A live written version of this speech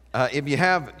If you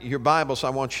have your Bibles, I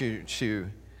want you to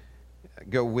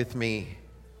go with me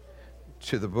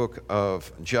to the book of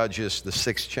Judges, the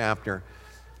 6th chapter.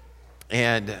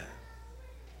 And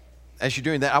as you're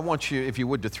doing that, I want you, if you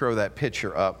would, to throw that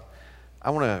picture up.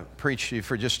 I want to preach to you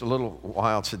for just a little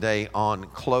while today on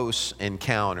close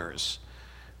encounters.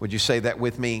 Would you say that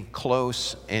with me?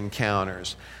 Close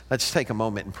encounters. Let's take a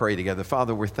moment and pray together.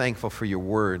 Father, we're thankful for your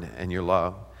word and your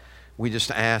love. We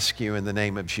just ask you in the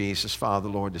name of Jesus, Father,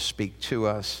 Lord, to speak to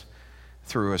us,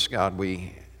 through us, God.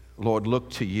 We, Lord,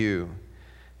 look to you,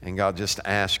 and God, just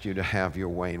ask you to have your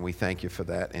way, and we thank you for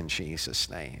that in Jesus'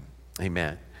 name.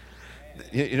 Amen.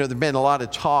 You know, there's been a lot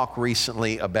of talk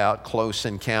recently about close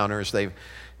encounters. The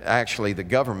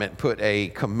government put a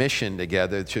commission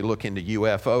together to look into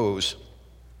UFOs.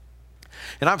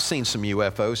 And I've seen some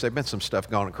UFOs. There's been some stuff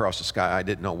going across the sky. I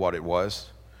didn't know what it was.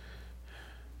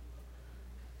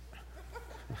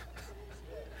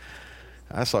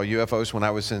 I saw UFOs when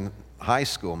I was in high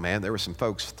school, man. There were some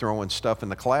folks throwing stuff in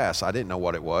the class. I didn't know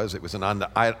what it was. It was an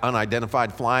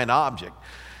unidentified flying object.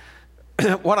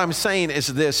 What I'm saying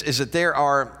is this, is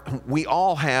that we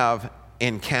all have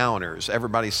encounters.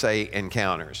 Everybody say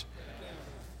encounters.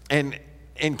 And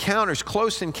encounters,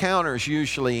 close encounters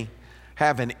usually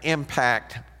have an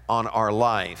impact on our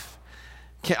life.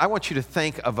 I want you to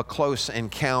think of a close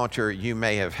encounter you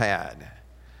may have had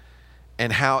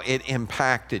and how it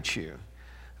impacted you.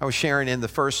 I was sharing in the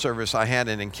first service, I had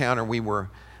an encounter. We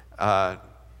were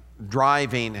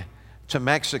driving to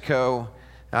Mexico.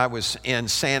 I was in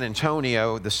San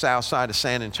Antonio, the south side of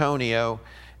San Antonio,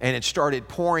 and it started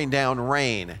pouring down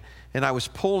rain. And I was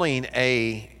pulling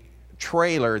a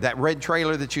trailer, that red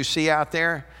trailer that you see out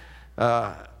there,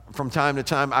 from time to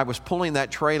time. I was pulling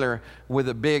that trailer with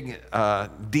a big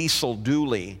diesel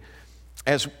dually.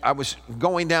 As I was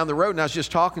going down the road, and I was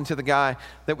just talking to the guy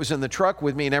that was in the truck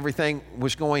with me, and everything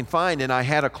was going fine, and I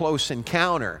had a close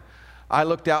encounter. I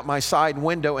looked out my side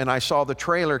window, and I saw the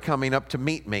trailer coming up to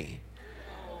meet me.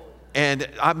 And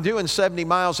I'm doing 70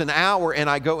 miles an hour, and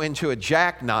I go into a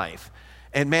jackknife.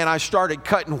 And man, I started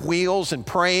cutting wheels and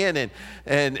praying,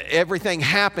 and everything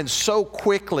happened so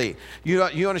quickly. You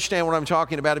understand what I'm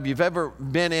talking about. If you've ever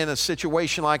been in a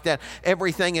situation like that,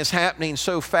 everything is happening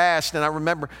so fast. And I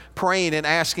remember praying and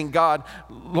asking God,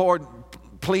 Lord,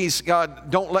 please,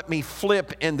 God, don't let me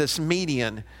flip in this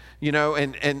median. You know,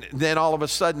 and then all of a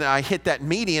sudden I hit that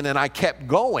median and I kept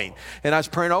going. And I was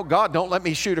praying, oh God, don't let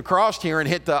me shoot across here and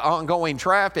hit the ongoing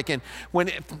traffic. And when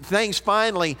things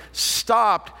finally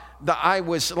stopped, I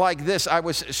was like this. I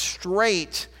was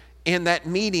straight in that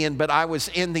median, but I was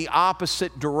in the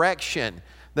opposite direction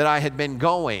that I had been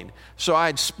going. So I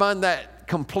had spun that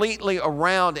completely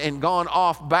around and gone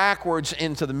off backwards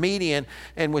into the median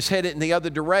and was headed in the other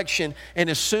direction.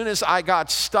 And as soon as I got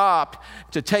stopped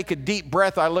to take a deep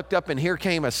breath, I looked up and here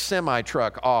came a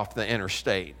semi-truck off the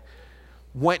interstate.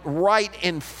 Went right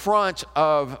in front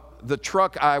of the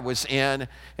truck I was in,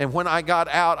 and when I got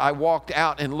out, I walked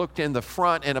out and looked in the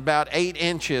front, and about 8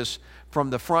 inches from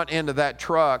the front end of that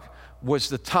truck was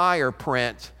the tire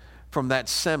print from that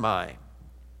semi.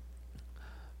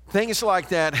 Things like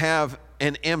that have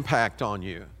an impact on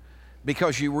you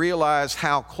because you realize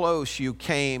how close you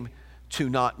came to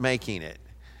not making it.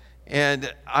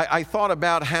 And I thought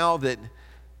about how that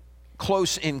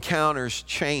close encounters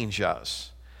change us.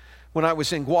 When I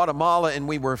was in Guatemala and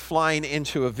we were flying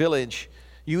into a village,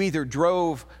 you either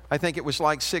drove, I think it was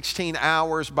like 16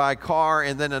 hours by car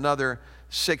and then another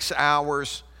 6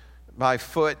 hours by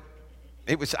foot.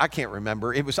 I can't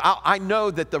remember. I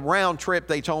know that the round trip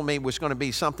they told me was going to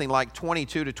be something like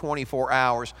 22 to 24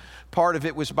 hours. Part of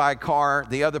it was by car.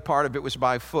 The other part of it was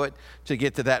by foot to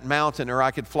get to that mountain, or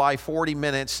I could fly 40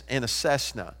 minutes in a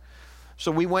Cessna.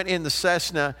 So we went in the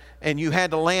Cessna, and you had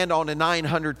to land on a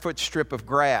 900-foot strip of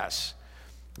grass.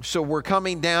 So we're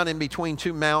coming down in between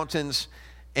two mountains,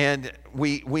 and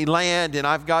we land, and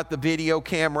I've got the video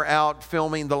camera out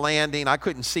filming the landing. I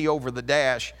couldn't see over the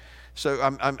dash,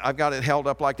 so I've got it held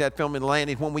up like that, filming the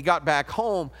landing. When we got back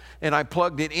home, and I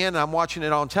plugged it in, and I'm watching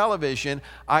it on television,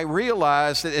 I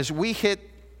realized that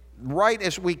right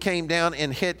as we came down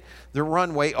and hit the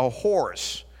runway, a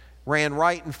horse ran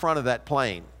right in front of that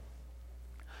plane.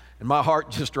 And my heart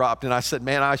just dropped, and I said,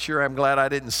 man, I sure am glad I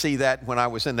didn't see that when I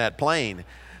was in that plane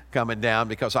coming down,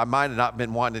 because I might have not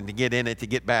been wanting to get in it to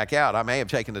get back out. I may have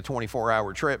taken the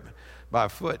 24-hour trip by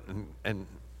foot and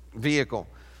vehicle.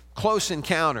 Close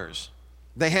encounters,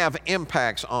 they have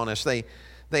impacts on us. They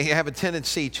have a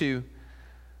tendency to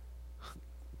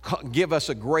give us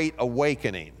a great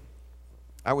awakening.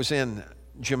 I was in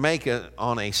Jamaica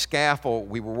on a scaffold.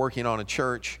 We were working on a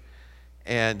church,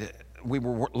 and we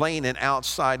were laying an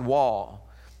outside wall.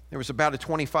 there was about a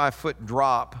 25-foot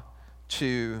drop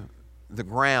to the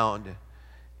ground,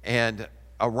 and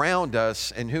around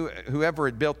us, and whoever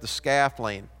had built the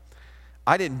scaffolding,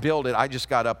 I didn't build it, I just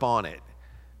got up on it.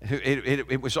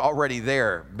 It was already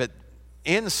there, but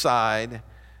inside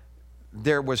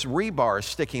there was rebar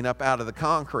sticking up out of the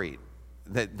concrete.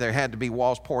 That there had to be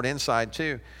walls poured inside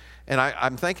too. And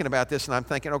I'm thinking about this, and I'm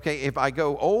thinking, okay, if I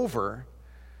go over,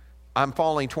 I'm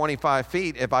falling 25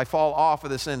 feet. If I fall off of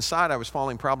this inside, I was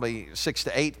falling probably 6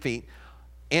 to 8 feet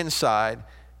inside.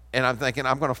 And I'm thinking,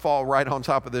 I'm going to fall right on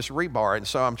top of this rebar. And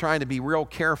so I'm trying to be real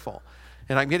careful.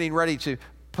 And I'm getting ready to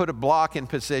put a block in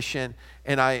position.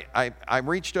 And I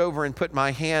reached over and put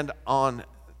my hand on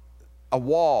a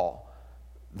wall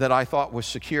that I thought was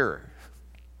secure.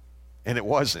 And it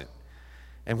wasn't.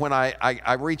 And when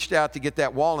I reached out to get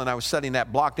that wall and I was setting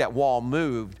that block, that wall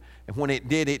moved. And when it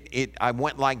did, I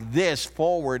went like this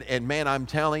forward. And man, I'm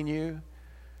telling you,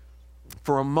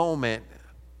 for a moment,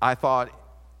 I thought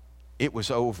it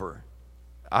was over.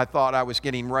 I thought I was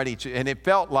getting ready to, and it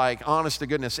felt like, honest to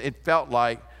goodness, it felt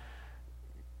like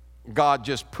God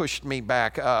just pushed me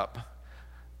back up.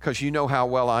 Because you know how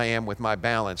well I am with my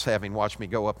balance, having watched me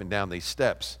go up and down these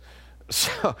steps.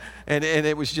 So, and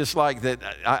it was just like that.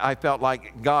 I felt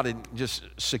like God had just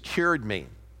secured me.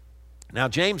 Now,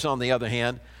 James, on the other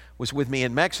hand, was with me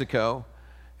in Mexico,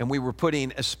 and we were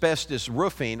putting asbestos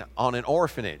roofing on an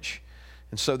orphanage.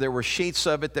 And so there were sheets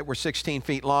of it that were 16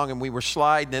 feet long, and we were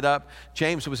sliding it up.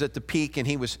 James was at the peak, and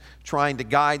he was trying to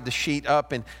guide the sheet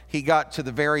up, and he got to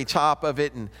the very top of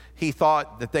it, and he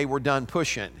thought that they were done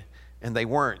pushing, and they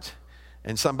weren't.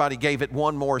 And somebody gave it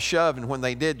one more shove, and when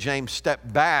they did, James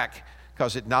stepped back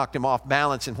because it knocked him off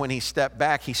balance, and when he stepped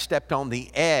back, he stepped on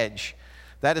the edge.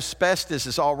 That asbestos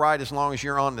is all right as long as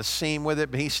you're on the seam with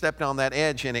it, but he stepped on that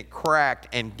edge, and it cracked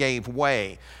and gave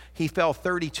way. He fell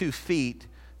 32 feet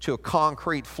to a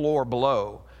concrete floor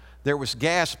below. There was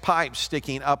gas pipes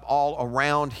sticking up all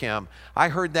around him. I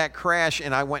heard that crash,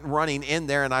 and I went running in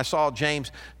there, and I saw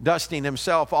James dusting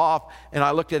himself off, and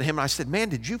I looked at him, and I said, "Man,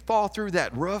 did you fall through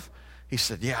that roof?" He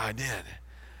said, "Yeah, I did."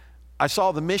 I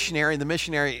saw the missionary, and the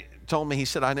missionary told me, he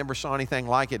said, "I never saw anything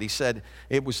like it." He said,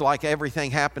 "It was like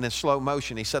everything happened in slow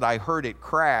motion." He said, "I heard it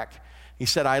crack." He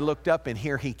said, "I looked up, and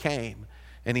here he came."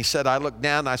 And he said, "I looked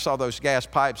down and I saw those gas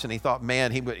pipes," and he thought,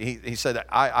 man, he said,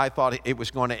 I thought it was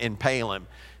going to impale him.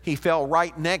 He fell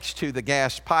right next to the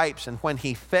gas pipes, and when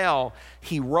he fell,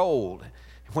 he rolled.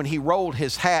 When he rolled,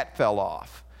 his hat fell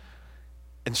off.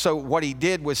 And so what he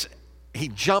did was he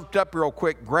jumped up real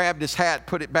quick, grabbed his hat,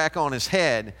 put it back on his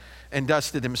head, and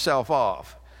dusted himself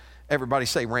off. Everybody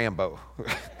say Rambo.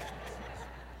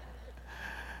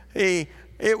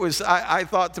 I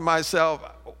thought to myself,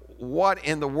 what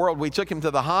in the world? We took him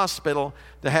to the hospital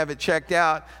to have it checked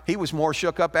out. He was more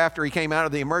shook up after he came out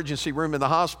of the emergency room in the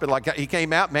hospital. He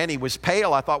came out, man, he was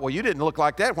pale. I thought, well, you didn't look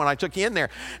like that when I took you in there.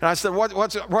 And I said,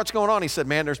 what's going on? He said,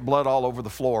 "Man, there's blood all over the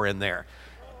floor in there."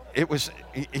 It was,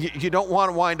 you don't want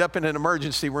to wind up in an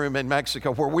emergency room in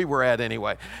Mexico, where we were at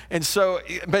anyway. And so,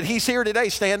 but he's here today.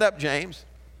 Stand up, James.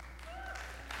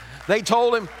 They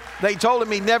told him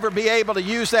he'd never be able to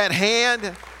use that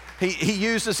hand. He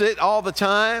uses it all the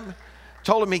time.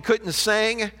 Told him he couldn't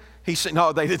sing. He said,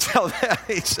 no, they didn't tell that.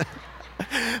 He said,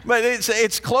 but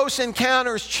it's close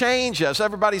encounters change us.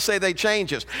 Everybody say they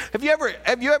change us. Have you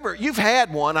ever, you've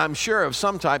had one, I'm sure, of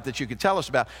some type that you could tell us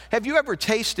about. Have you ever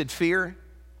tasted fear?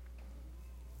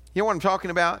 You know what I'm talking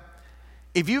about?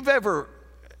 If you've ever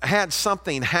had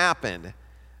something happen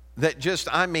that just,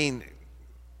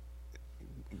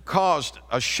 caused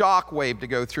a shock wave to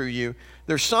go through you,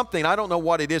 there's something, I don't know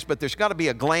what it is, but there's got to be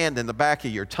a gland in the back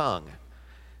of your tongue.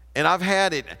 And I've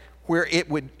had it where it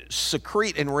would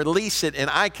secrete and release it, and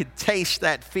I could taste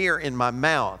that fear in my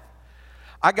mouth.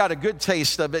 I got a good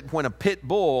taste of it when a pit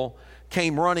bull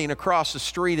came running across the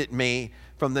street at me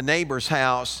from the neighbor's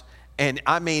house, and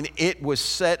it was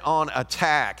set on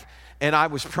attack. And I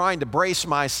was trying to brace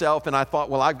myself, and I thought,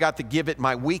 well, I've got to give it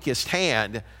my weakest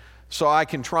hand so I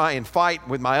can try and fight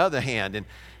with my other hand.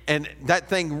 And that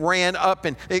thing ran up,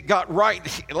 and it got right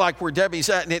like where Debbie's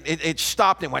at, and it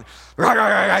stopped and went, rah, rah,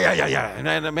 rah, rah, rah, rah.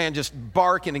 And the man just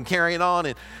barking and carrying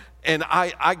on. And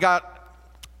I got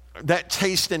that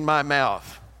taste in my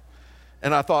mouth.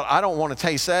 And I thought, I don't want to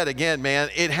taste that again, man.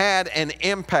 It had an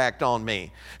impact on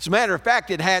me. As a matter of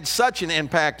fact, it had such an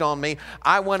impact on me.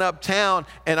 I went uptown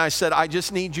and I said, I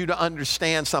just need you to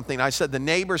understand something. I said, the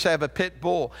neighbors have a pit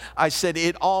bull. I said,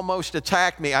 it almost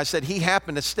attacked me. I said, he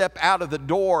happened to step out of the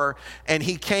door and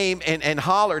he came and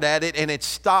hollered at it, and it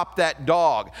stopped that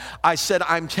dog. I said,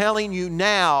 I'm telling you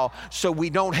now so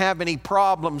we don't have any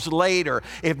problems later.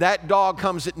 If that dog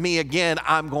comes at me again,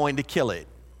 I'm going to kill it.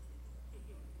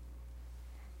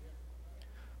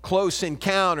 close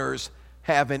encounters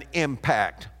have an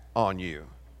impact on you.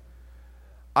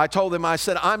 I told them, I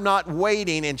said, I'm not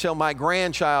waiting until my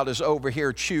grandchild is over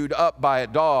here chewed up by a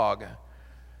dog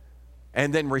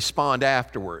and then respond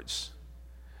afterwards.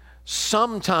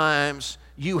 Sometimes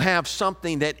you have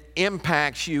something that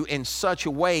impacts you in such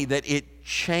a way that it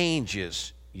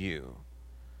changes you.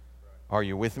 Are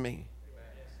you with me?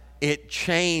 It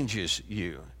changes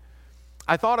you.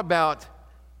 I thought about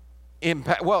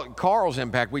impact. Well, Carl's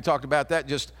impact, we talked about that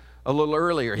just a little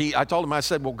earlier. I told him, I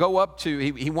said, well, go up to,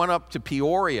 he went up to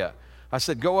Peoria. I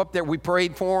said, go up there. We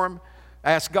prayed for him,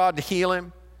 asked God to heal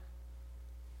him.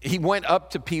 He went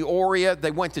up to Peoria. They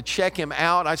went to check him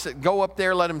out. I said, go up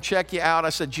there, let him check you out.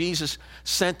 I said, Jesus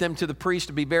sent them to the priest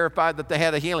to be verified that they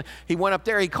had a healing. He went up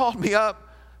there. He called me up.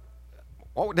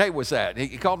 What day was that?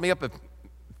 He called me up a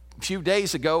few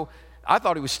days ago. I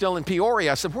thought he was still in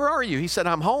Peoria. I said, where are you? He said,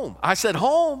 I'm home. I said,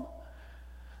 home?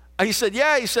 He said,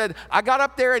 yeah. He said, I got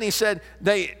up there and he said,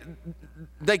 they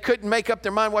couldn't make up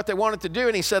their mind what they wanted to do.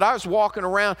 And he said, I was walking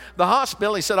around the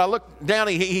hospital. He said, I looked down.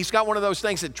 He's got one of those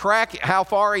things that track how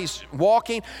far he's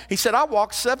walking. He said, I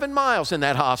walked 7 miles in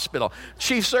that hospital.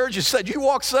 Chief surgeon said, you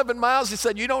walked 7 miles? He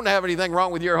said, you don't have anything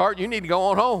wrong with your heart. You need to go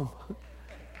on home.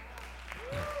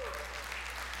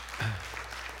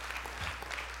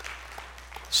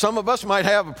 Some of us might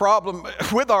have a problem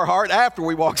with our heart after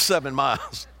we walk 7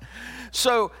 miles.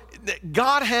 So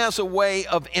God has a way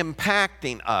of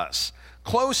impacting us.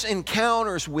 Close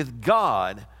encounters with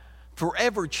God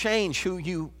forever change who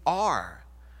you are.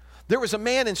 There was a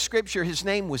man in Scripture, his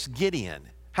name was Gideon.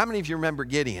 How many of you remember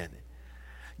Gideon?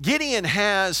 Gideon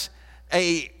has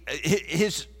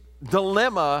his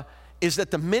dilemma is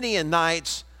that the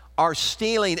Midianites are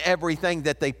stealing everything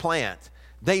that they plant.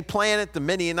 They plant it, the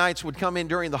Midianites would come in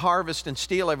during the harvest and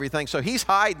steal everything. So he's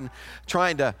hiding,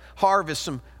 trying to harvest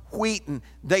some wheat, and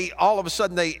all of a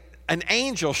sudden an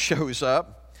angel shows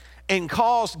up and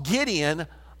calls Gideon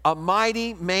a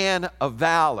mighty man of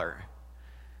valor.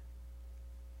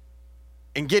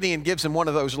 And Gideon gives him one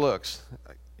of those looks.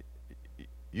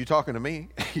 You talking to me?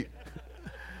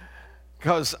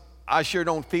 Because I sure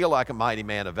don't feel like a mighty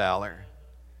man of valor.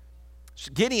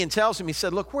 So Gideon tells him, he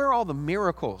said, look, where are all the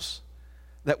miracles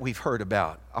that we've heard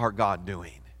about our God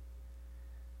doing?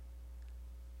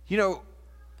 You know,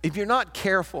 if you're not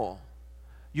careful,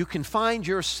 you can find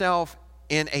yourself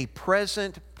in a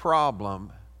present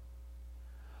problem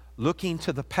looking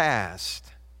to the past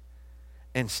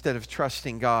instead of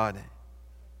trusting God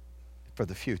for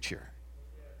the future.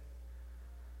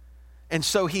 And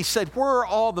so he said, where are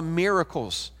all the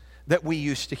miracles that we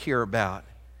used to hear about?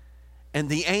 And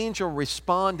the angel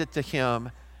responded to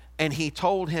him, and he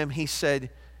told him, he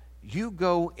said, you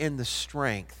go in the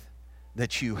strength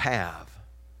that you have.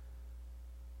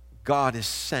 God is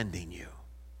sending you.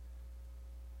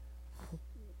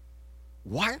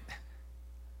 What?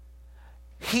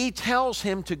 He tells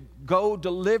him to go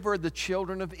deliver the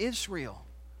children of Israel.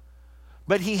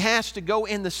 But he has to go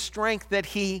in the strength that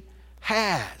he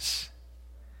has.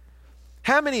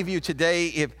 How many of you today,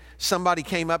 if somebody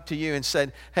came up to you and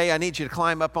said, hey, I need you to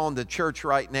climb up on the church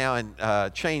right now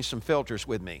and change some filters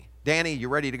with me. Danny, you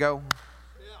ready to go?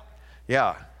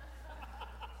 Yeah.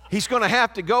 He's going to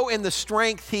have to go in the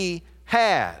strength he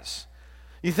has.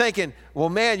 You're thinking, well,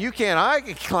 man, I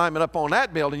can climb it up on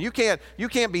that building. You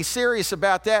can't be serious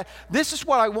about that. This is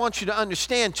what I want you to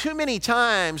understand. Too many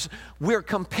times we're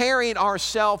comparing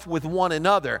ourselves with one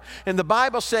another. And the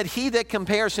Bible said, he that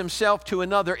compares himself to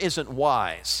another isn't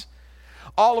wise.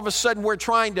 All of a sudden we're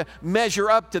trying to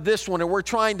measure up to this one, or we're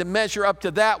trying to measure up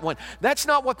to that one. That's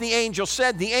not what the angel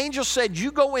said. The angel said,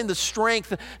 you go in the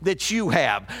strength that you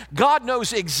have. God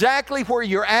knows exactly where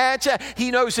you're at.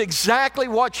 He knows exactly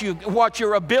what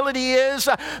your ability is.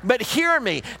 But hear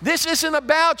me, this isn't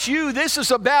about you. This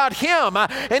is about him.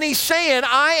 And he's saying,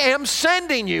 I am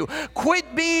sending you.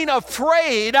 Quit being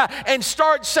afraid and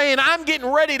start saying, I'm getting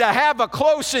ready to have a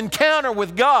close encounter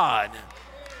with God.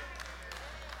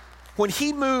 When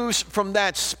he moves from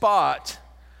that spot,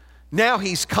 now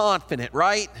he's confident,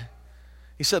 right?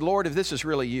 He said, Lord, if this is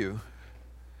really you,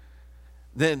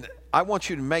 then I want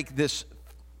you to make this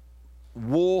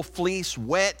wool fleece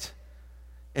wet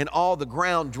and all the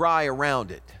ground dry around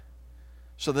it.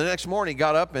 So the next morning he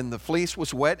got up and the fleece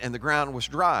was wet and the ground was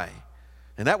dry.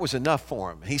 And that was enough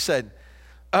for him. He said,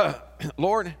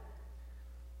 Lord,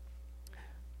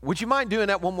 would you mind doing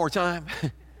that one more time?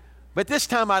 But this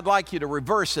time I'd like you to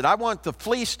reverse it. I want the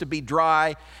fleece to be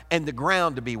dry and the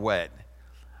ground to be wet.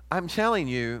 I'm telling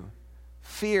you,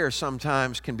 fear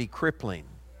sometimes can be crippling.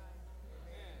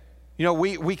 You know,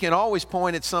 we can always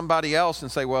point at somebody else and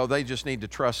say, well, they just need to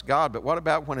trust God. But what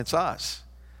about when it's us?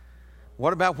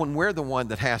 What about when we're the one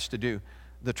that has to do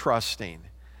the trusting?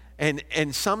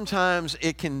 And sometimes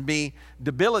it can be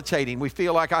debilitating. We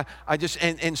feel like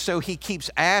and so he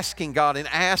keeps asking God and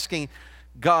asking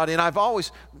God. And I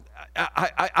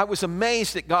was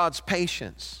amazed at God's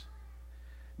patience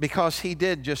because he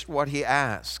did just what he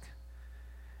asked.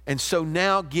 And so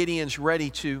now Gideon's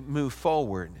ready to move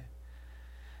forward.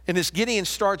 And as Gideon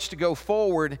starts to go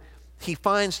forward, he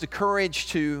finds the courage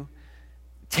to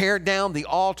tear down the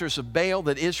altars of Baal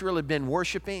that Israel had been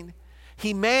worshiping.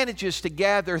 He manages to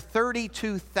gather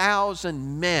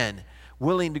 32,000 men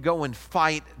willing to go and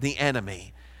fight the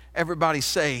enemy. Everybody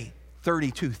say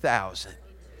 32,000.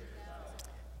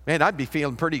 Man, I'd be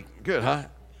feeling pretty good, huh?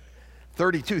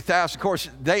 32,000. Of course,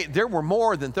 there were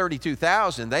more than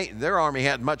 32,000. Their army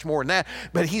had much more than that.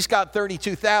 But he's got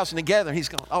 32,000 together. He's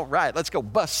going, all right, let's go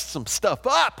bust some stuff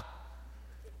up.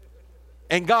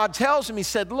 And God tells him, he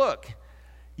said, look,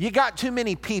 you got too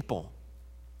many people.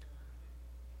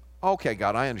 Okay,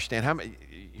 God, I understand. How many?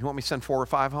 You want me to send 4 or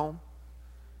 5 home?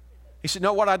 He said,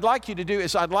 no, what I'd like you to do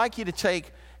is I'd like you to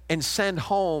take and send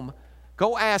home,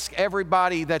 go ask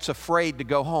everybody that's afraid to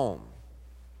go home.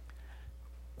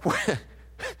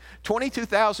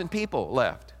 22,000 people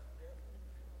left.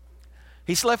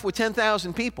 He's left with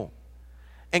 10,000 people.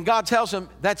 And God tells him,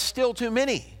 that's still too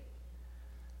many.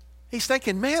 He's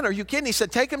thinking, man, are you kidding? He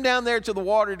said, take them down there to the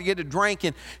water to get a drink.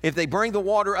 And if they bring the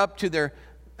water up to their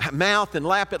mouth and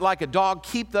lap it like a dog,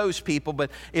 keep those people.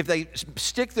 But if they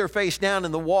stick their face down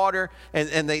in the water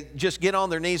and they just get on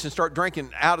their knees and start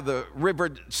drinking out of the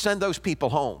river, send those people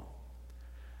home.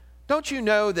 Don't you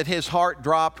know that his heart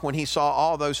dropped when he saw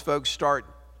all those folks start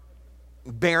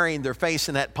burying their face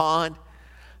in that pond?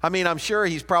 I mean, I'm sure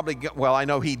he's probably, well, I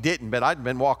know he didn't, but I'd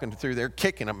been walking through there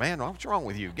kicking him. Man, what's wrong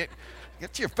with you? Get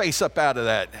your face up out of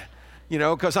that. You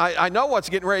know, because I know what's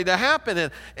getting ready to happen.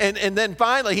 And then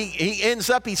finally, he ends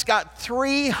up, he's got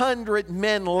 300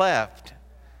 men left.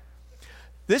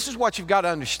 This is what you've got to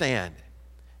understand.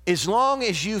 As long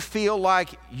as you feel like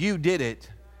you did it,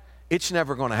 it's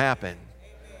never going to happen.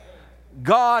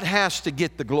 God has to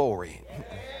get the glory.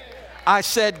 I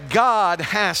said God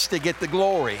has to get the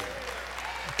glory.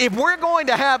 If we're going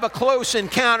to have a close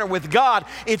encounter with God,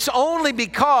 it's only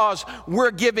because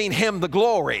we're giving him the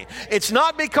glory. It's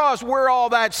not because we're all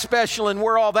that special and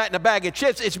we're all that in a bag of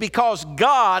chips. It's because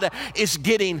God is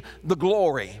getting the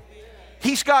glory.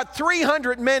 He's got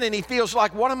 300 men and he feels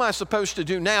like, what am I supposed to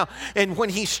do now? And when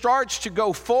he starts to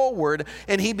go forward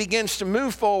and he begins to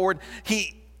move forward,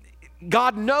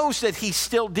 God knows that he's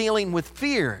still dealing with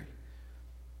fear.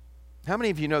 How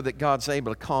many of you know that God's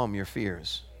able to calm your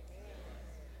fears?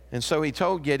 And so he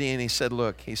told Gideon, he said,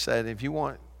 look, he said, if you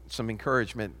want some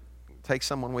encouragement, take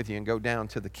someone with you and go down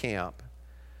to the camp.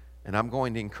 And I'm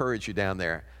going to encourage you down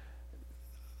there.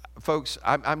 Folks,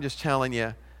 I'm just telling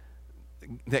you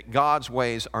that God's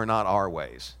ways are not our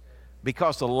ways.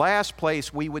 Because the last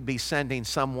place we would be sending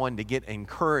someone to get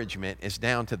encouragement is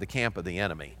down to the camp of the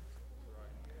enemy.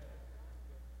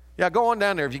 Yeah, go on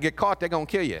down there. If you get caught, they're going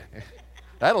to kill you.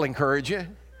 That'll encourage you.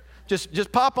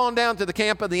 Just pop on down to the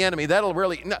camp of the enemy. That'll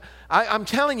really... No, I'm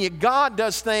telling you, God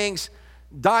does things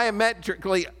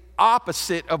diametrically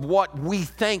opposite of what we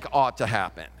think ought to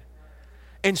happen.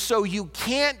 And so you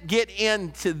can't get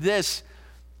into this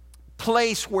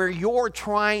place where you're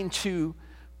trying to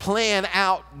plan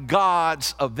out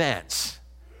God's events.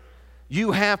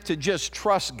 You have to just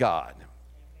trust God.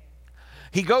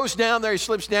 He goes down there, he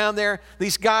slips down there.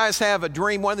 These guys have a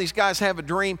dream. One of these guys have a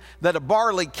dream that a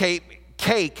barley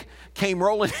cake came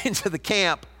rolling into the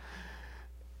camp.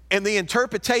 And the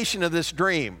interpretation of this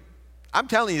dream, I'm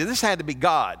telling you, this had to be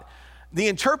God. The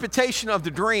interpretation of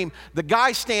the dream, the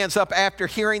guy stands up after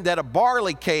hearing that a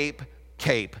barley cake,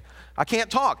 I can't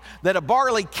talk, that a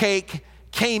barley cake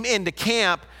came into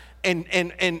camp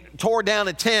and tore down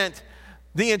a tent.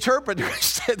 The interpreter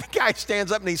said, the guy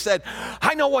stands up and he said,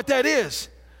 I know what that is.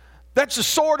 That's the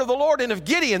sword of the Lord and of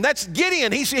Gideon. That's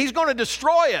Gideon. He's going to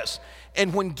destroy us.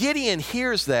 And when Gideon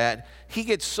hears that, he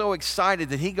gets so excited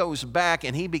that he goes back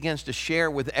and he begins to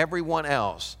share with everyone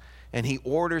else. And he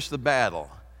orders the battle.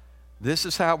 This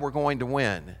is how we're going to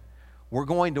win. We're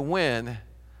going to win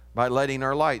by letting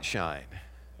our light shine.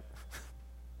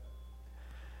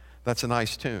 That's a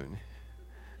nice tune.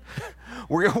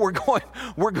 We're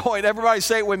going, everybody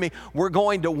say it with me. We're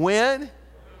going to win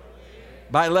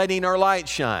by letting our light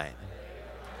shine.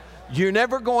 You're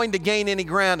never going to gain any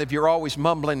ground if you're always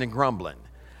mumbling and grumbling.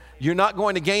 You're not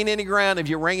going to gain any ground if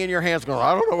you're wringing your hands going,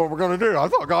 I don't know what we're going to do. I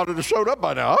thought God had showed up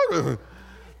by now.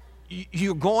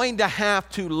 You're going to have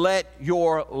to let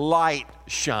your light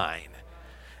shine.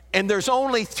 and there's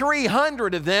only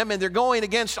 300 of them, and they're going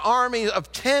against armies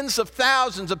of tens of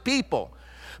thousands of people.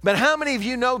 But how many of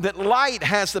you know that light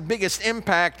has the biggest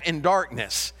impact in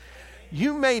darkness?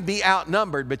 You may be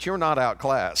outnumbered, but you're not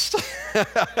outclassed.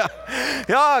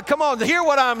 Oh, come on, hear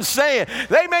what I'm saying.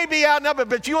 They may be outnumbered,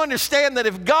 but you understand that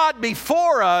if God be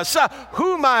for us,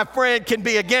 who, my friend, can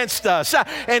be against us?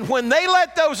 And when they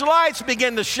let those lights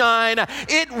begin to shine,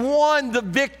 it won the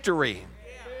victory.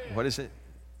 What is it?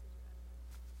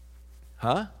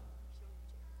 Huh?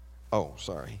 Oh,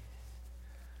 sorry.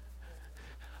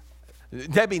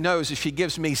 Debbie knows if she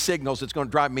gives me signals, it's going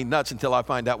to drive me nuts until I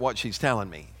find out what she's telling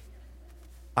me.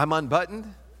 I'm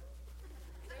unbuttoned?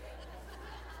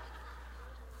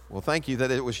 Well, thank you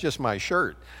that it was just my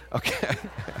shirt. Okay.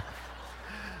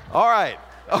 All right.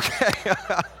 Okay.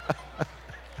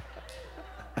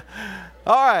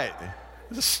 All right.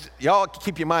 Y'all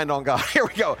keep your mind on God. Here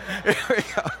we go. Here we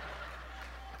go.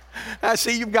 I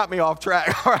see you've got me off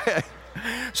track. All right.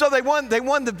 So they won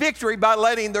the victory by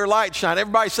letting their light shine.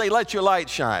 Everybody say, let your light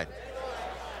shine.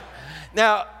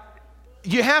 Now,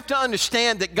 you have to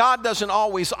understand that God doesn't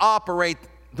always operate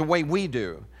the way we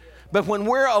do. But when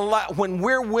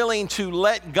we're willing to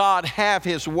let God have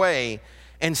His way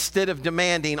instead of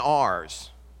demanding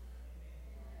ours.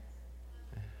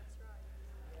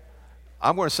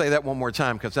 I'm going to say that one more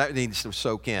time because that needs to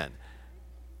soak in.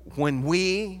 When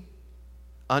we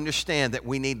understand that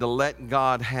we need to let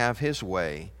God have His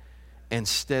way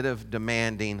instead of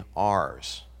demanding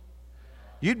ours.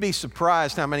 You'd be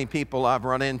surprised how many people I've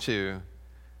run into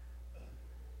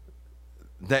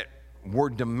that were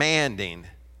demanding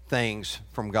things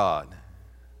from God.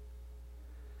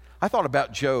 I thought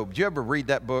about Job. Did you ever read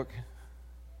that book?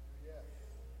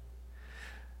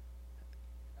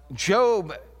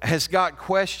 Job has got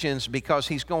questions because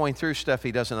he's going through stuff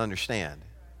he doesn't understand.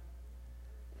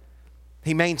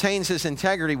 He maintains his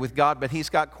integrity with God, but he's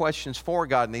got questions for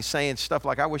God, and he's saying stuff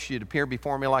like, I wish you'd appear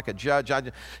before me like a judge.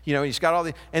 He's got all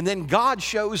the, and then God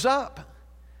shows up.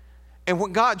 And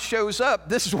when God shows up,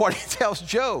 this is what he tells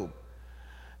Job.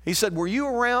 He said, were you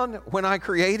around when I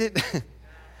created?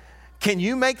 Can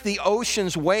you make the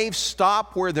ocean's waves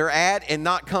stop where they're at and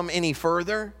not come any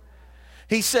further?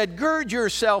 He said, gird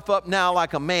yourself up now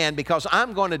like a man because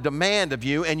I'm going to demand of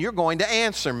you and you're going to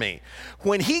answer me.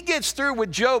 When he gets through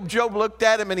with Job, Job looked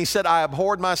at him and he said, I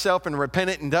abhorred myself and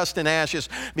repented in dust and ashes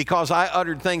because I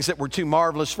uttered things that were too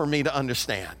marvelous for me to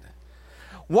understand.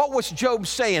 What was Job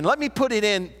saying? Let me put it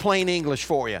in plain English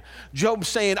for you. Job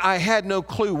saying, I had no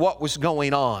clue what was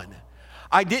going on.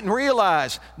 I didn't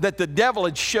realize that the devil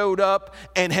had showed up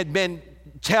and had been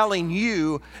telling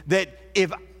you that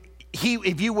if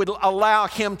you would allow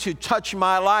him to touch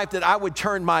my life, that I would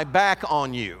turn my back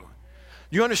on you.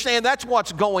 You understand? That's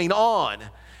what's going on.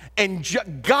 And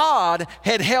God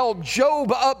had held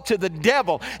Job up to the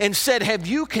devil and said, have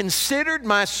you considered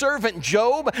my servant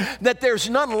Job, that there's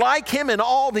none like him in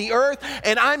all the earth?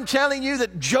 And I'm telling you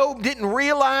that Job didn't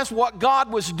realize what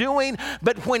God was doing,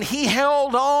 but when he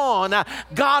held on,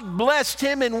 God blessed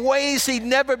him in ways he'd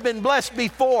never been blessed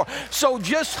before. So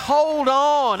just hold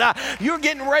on. You're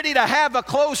getting ready to have a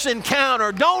close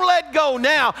encounter. Don't let go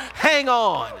now. Hang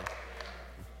on.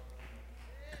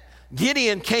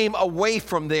 Gideon came away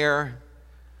from there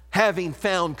having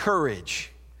found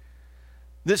courage.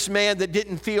 This man that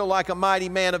didn't feel like a mighty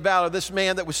man of valor, this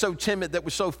man that was so timid, that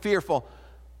was so fearful,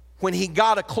 when he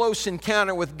got a close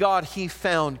encounter with God, he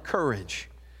found courage.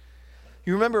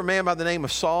 You remember a man by the name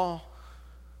of Saul?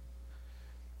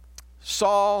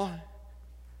 Saul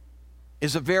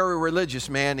is a very religious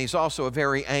man. He's also a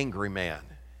very angry man.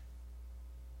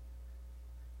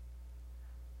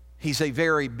 He's a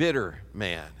very bitter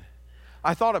man.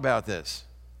 I thought about this.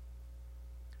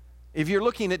 If you're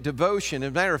looking at devotion, as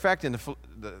a matter of fact, in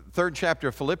the third chapter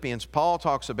of Philippians, Paul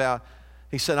talks about,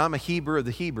 he said, I'm a Hebrew of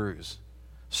the Hebrews,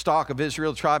 stock of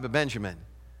Israel, tribe of Benjamin.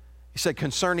 He said,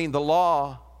 concerning the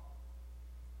law,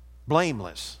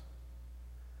 blameless.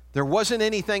 There wasn't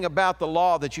anything about the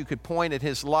law that you could point at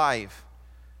his life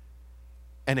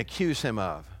and accuse him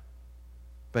of.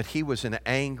 But he was an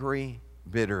angry,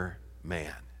 bitter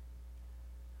man.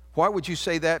 Why would you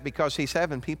say that? Because he's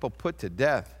having people put to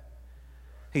death.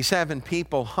 He's having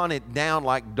people hunted down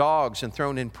like dogs and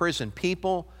thrown in prison.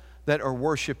 People that are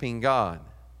worshiping God.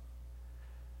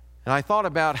 And I thought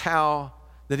about how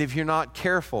that if you're not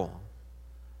careful,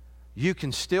 you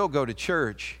can still go to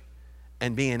church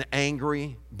and be an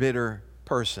angry, bitter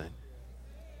person.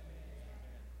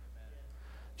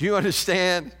 Do you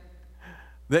understand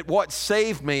that what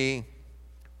saved me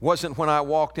wasn't when I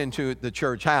walked into the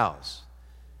church house?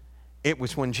 It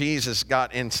was when Jesus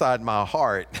got inside my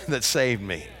heart that saved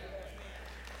me.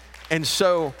 And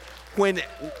so when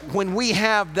we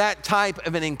have that type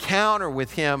of an encounter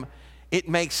with him, it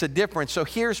makes a difference. So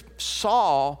here's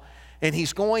Saul, and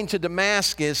he's going to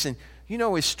Damascus, and you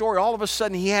know his story. All of a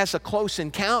sudden, he has a close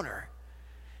encounter.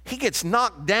 He gets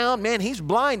knocked down. Man, he's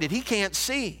blinded. He can't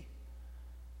see.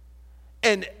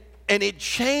 And it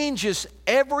changes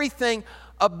everything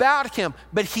about him.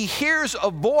 But he hears a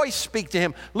voice speak to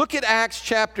him. Look at Acts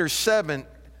chapter 7,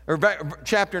 or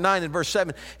chapter 9 and verse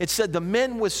 7. It said, the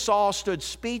men with Saul stood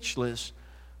speechless,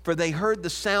 for they heard the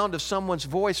sound of someone's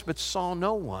voice, but saw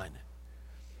no one.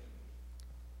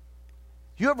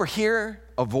 You ever hear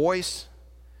a voice?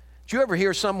 Did you ever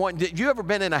hear someone? Did you ever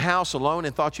been in a house alone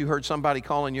and thought you heard somebody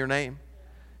calling your name?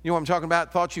 You know what I'm talking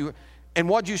about? And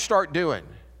what'd you start doing?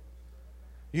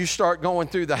 You start going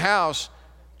through the house,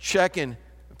 checking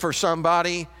for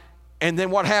somebody, and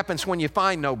then what happens when you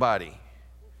find nobody?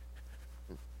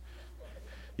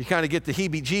 You kind of get the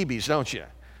heebie-jeebies, don't you?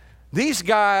 These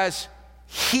guys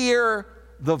hear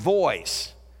the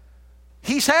voice.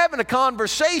 He's having a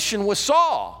conversation with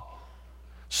Saul.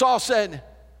 Saul said,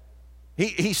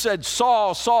 he said,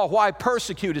 Saul, Saul, why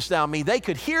persecutest thou me? They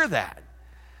could hear that.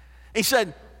 He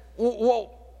said,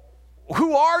 well,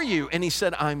 who are you? And he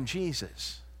said, I'm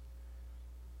Jesus.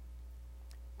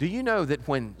 Do you know that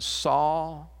when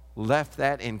Saul left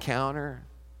that encounter,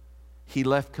 he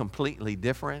left completely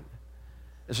different?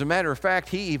 As a matter of fact,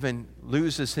 he even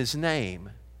loses his name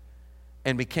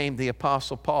and became the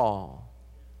Apostle Paul.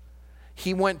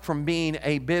 He went from being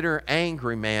a bitter,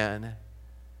 angry man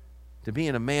to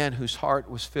being a man whose heart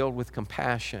was filled with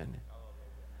compassion,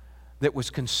 that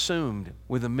was consumed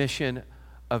with a mission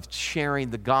of sharing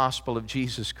the gospel of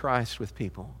Jesus Christ with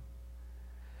people.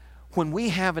 When we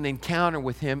have an encounter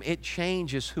with him, it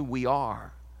changes who we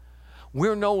are.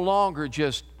 We're no longer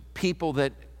just people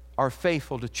that are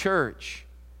faithful to church.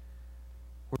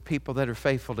 We're people that are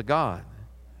faithful to God.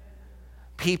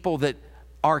 People that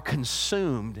are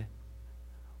consumed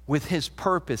with his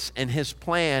purpose and his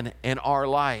plan in our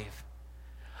life.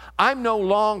 I'm no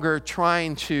longer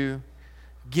trying to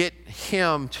get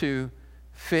him to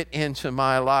fit into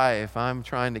my life. I'm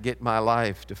trying to get my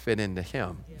life to fit into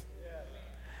him.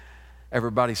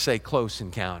 Everybody say close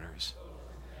encounters.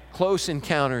 Close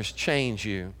encounters change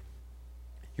you.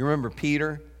 You remember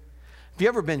Peter? Have you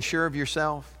ever been sure of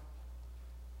yourself?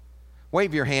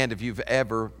 Wave your hand if you've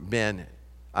ever been,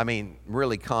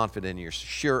 really confident you're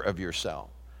sure of yourself.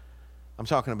 I'm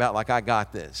talking about like, I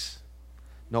got this.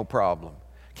 No problem.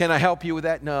 Can I help you with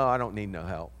that? No, I don't need no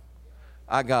help.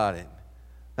 I got it.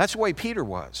 That's the way Peter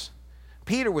was.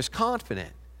 Peter was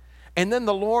confident. And then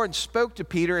the Lord spoke to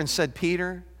Peter and said,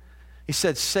 Peter, he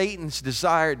said, Satan's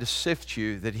desired to sift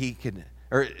you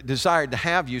desired to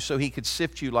have you so he could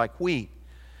sift you like wheat.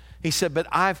 He said, but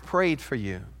I've prayed for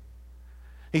you.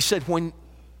 He said, when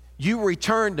you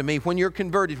return to me, when you're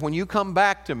converted, when you come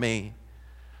back to me,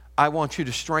 I want you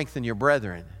to strengthen your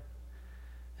brethren.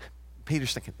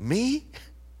 Peter's thinking, me?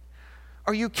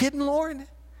 Are you kidding, Lord?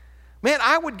 Man,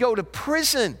 I would go to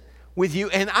prison with you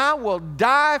and I will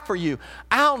die for you.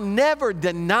 I'll never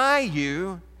deny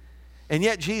you. And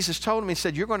yet Jesus told him, he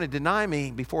said, you're going to deny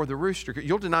me before the rooster.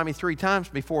 You'll deny me 3 times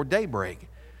before daybreak.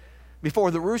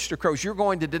 Before the rooster crows, you're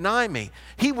going to deny me.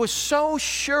 He was so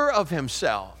sure of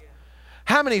himself.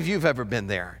 How many of you have ever been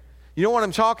there? You know what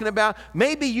I'm talking about?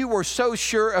 Maybe you were so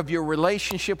sure of your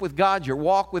relationship with God, your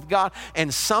walk with God,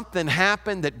 and something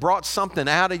happened that brought something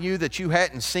out of you that you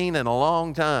hadn't seen in a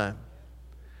long time.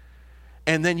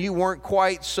 And then you weren't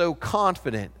quite so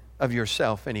confident of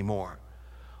yourself anymore.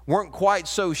 Weren't quite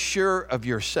so sure of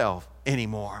yourself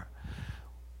anymore.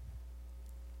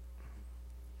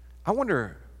 I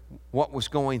wonder what was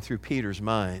going through Peter's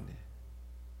mind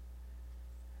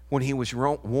when he was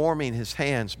warming his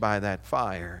hands by that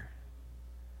fire.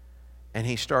 And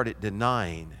he started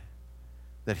denying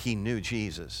that he knew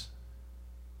Jesus.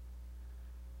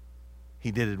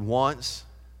 He did it once.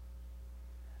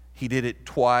 He did it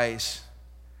twice.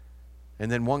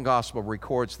 And then one gospel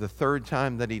records the 3rd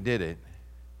time that he did it,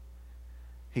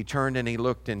 he turned and he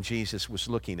looked and Jesus was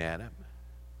looking at him.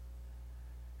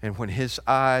 And when his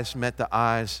eyes met the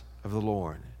eyes of the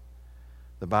Lord,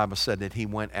 the Bible said that he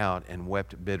went out and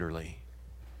wept bitterly.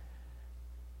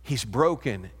 He's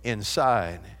broken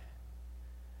inside.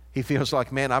 He feels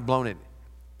like, man, I've blown it.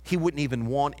 He wouldn't even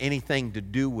want anything to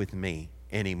do with me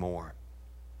anymore.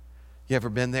 You ever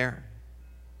been there?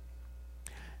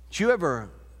 Do you ever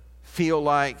feel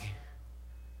like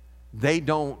they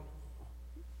don't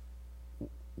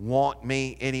want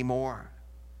me anymore?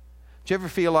 Do you ever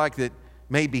feel like that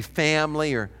maybe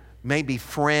family or maybe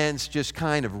friends just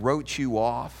kind of wrote you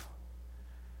off?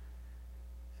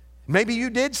 Maybe you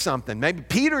did something. Maybe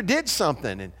Peter did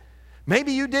something. And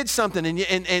maybe you did something,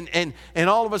 and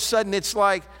all of a sudden it's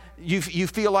like you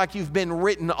feel like you've been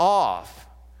written off.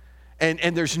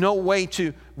 And there's no way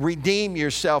to redeem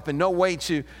yourself and no way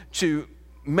to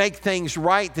make things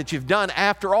right that you've done.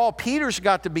 After all, Peter's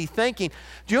got to be thinking,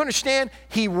 do you understand?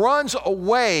 He runs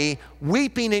away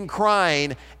weeping and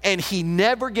crying, and he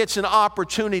never gets an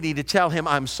opportunity to tell him,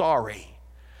 I'm sorry.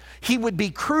 He would be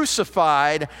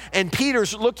crucified, and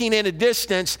Peter's looking in a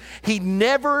distance. He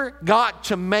never got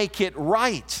to make it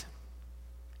right.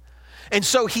 And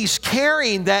so he's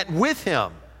carrying that with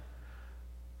him.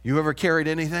 You ever carried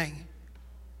anything?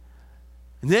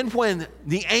 And then when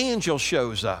the angel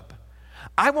shows up,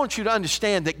 I want you to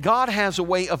understand that God has a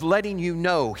way of letting you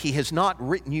know He has not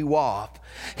written you off.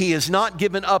 He has not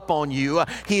given up on you.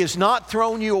 He has not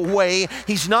thrown you away.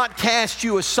 He's not cast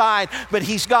you aside, but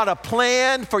He's got a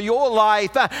plan for your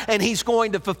life, and He's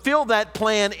going to fulfill that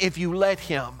plan if you let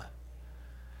Him.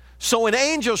 So an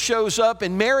angel shows up,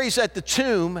 and Mary's at the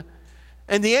tomb,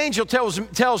 and the angel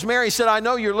tells Mary, said, I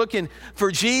know you're looking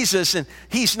for Jesus, and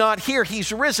He's not here.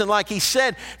 He's risen, like He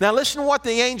said. Now listen to what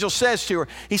the angel says to her.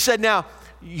 He said, now,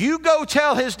 you go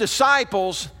tell His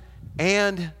disciples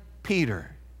and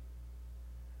Peter.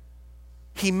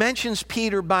 He mentions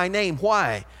Peter by name.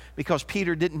 Why? Because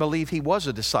Peter didn't believe he was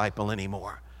a disciple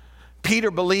anymore.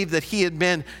 Peter believed that he had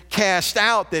been cast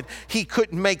out, that he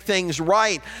couldn't make things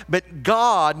right. But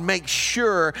God makes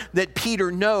sure that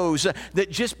Peter knows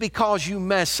that just because you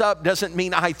mess up doesn't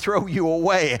mean I throw you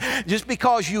away. Just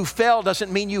because you fell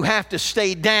doesn't mean you have to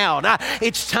stay down.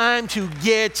 It's time to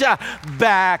get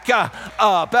back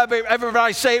up.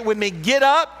 Everybody say it with me. Get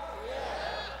up.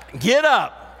 Get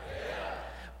up.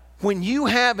 When you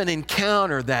have an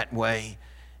encounter that way,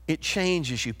 it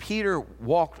changes you. Peter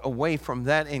walked away from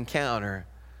that encounter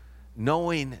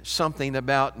knowing something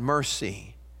about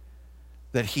mercy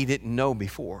that he didn't know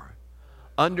before,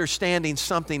 understanding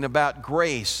something about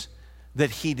grace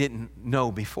that he didn't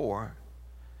know before.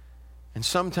 And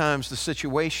sometimes the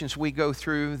situations we go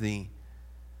through, the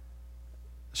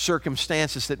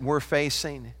circumstances that we're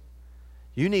facing,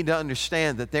 you need to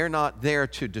understand that they're not there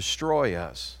to destroy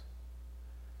us,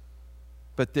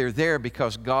 but they're there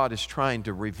because God is trying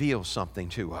to reveal something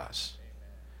to us.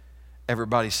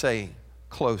 Everybody say,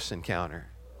 close encounter.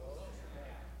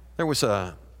 There was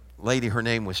a lady, her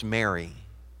name was Mary.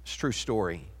 It's a true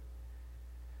story.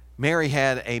 Mary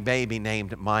had a baby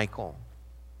named Michael.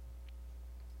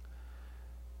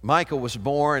 Michael was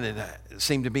born, and it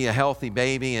seemed to be a healthy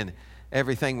baby, and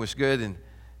everything was good. And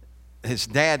his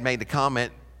dad made the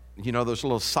comment, you know, those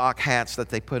little sock hats that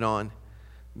they put on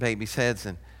babies' heads,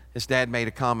 and his dad made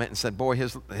a comment and said, boy,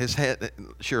 his head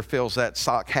sure fills that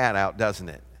sock hat out, doesn't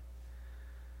it?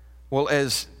 Well,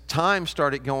 as time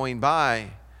started going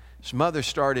by, his mother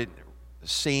started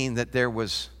seeing that there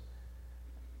was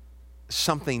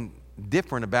something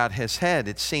different about his head.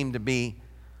 It seemed to be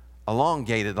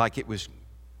elongated, like it was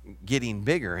getting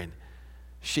bigger. And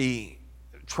she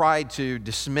tried to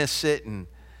dismiss it,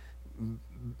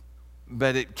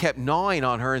 but it kept gnawing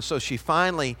on her. And so she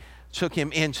finally took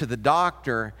him into the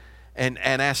doctor and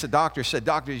asked the doctor, said,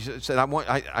 doctor, said,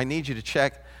 I need you to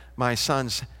check my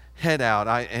son's head out.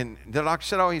 And the doctor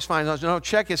said, oh, he's fine. I said, no,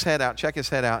 check his head out, check his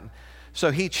head out. So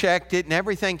he checked it, and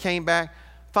everything came back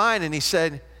fine. And he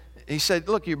said,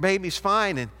 look, your baby's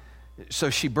fine. And so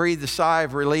she breathed a sigh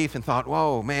of relief and thought,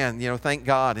 whoa, man, thank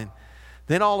God. And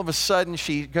then all of a sudden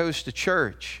she goes to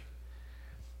church.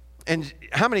 And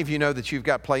how many of you know that you've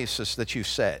got places that you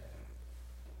set?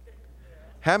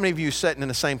 How many of you sitting in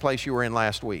the same place you were in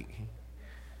last week?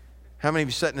 How many of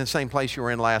you sitting in the same place you were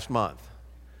in last month?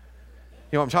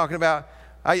 You know what I'm talking about?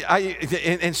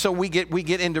 And so we get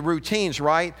into routines,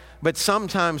 right? But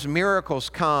sometimes miracles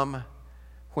come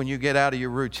when you get out of your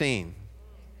routine.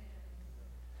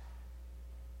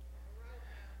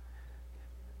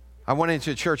 I went into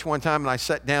a church one time and I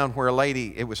sat down where a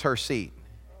lady, it was her seat.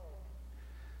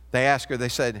 They asked her, they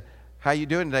said, how you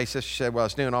doing today? She said, well, I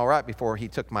was doing all right before he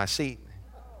took my seat.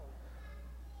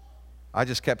 I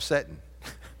just kept sitting.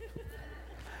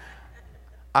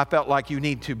 I felt like you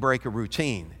need to break a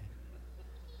routine.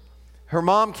 Her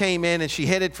mom came in and she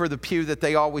headed for the pew that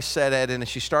they always sat at, and as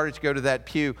she started to go to that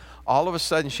pew, all of a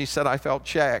sudden she said, I felt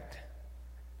checked.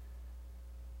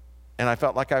 And I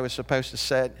felt like I was supposed to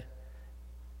sit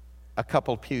a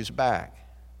couple pews back.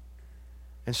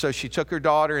 And so she took her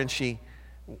daughter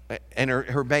and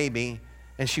her baby,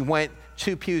 and she went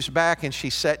 2 pews back and she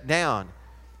sat down.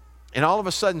 And all of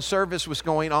a sudden service was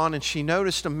going on, and she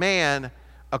noticed a man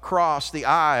across the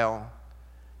aisle,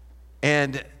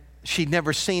 and she'd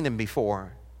never seen him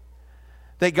before.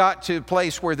 they got to a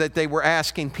place where that they were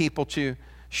asking people to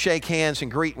shake hands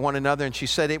and greet one another. And she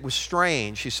said it was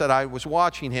strange. She said, I was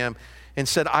watching him and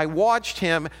said, I watched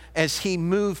him as he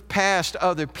moved past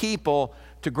other people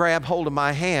to grab hold of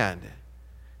my hand.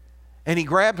 And he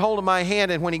grabbed hold of my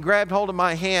hand, and when he grabbed hold of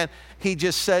my hand, he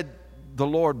just said, the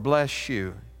Lord bless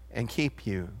you and keep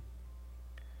you.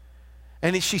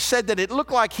 And she said that it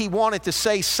looked like he wanted to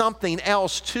say something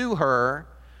else to her,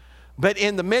 but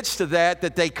in the midst of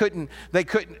that they couldn't,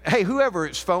 hey,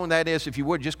 whoever's phone that is, if you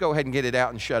would, just go ahead and get it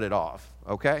out and shut it off,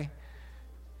 okay?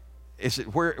 Is it,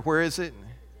 where is it?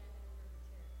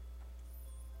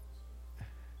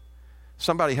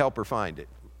 Somebody help her find it.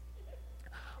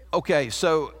 Okay,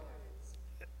 so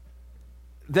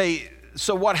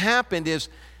what happened is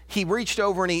he reached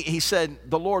over and he said,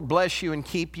 the Lord bless you and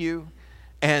keep you.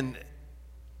 And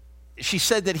she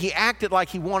said that he acted like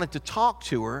he wanted to talk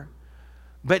to her,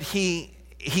 but he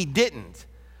didn't.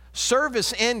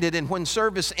 Service ended, and when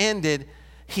service ended,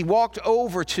 he walked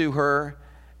over to her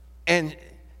and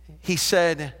he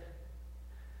said,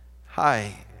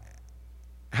 hi,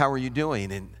 how are you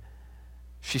doing? And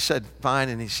she said, fine.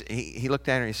 And he looked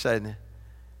at her and he said,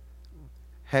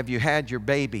 have you had your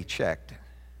baby checked?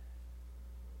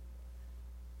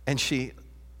 And she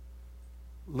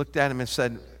looked at him and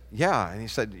said, yeah. And he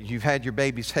said, you've had your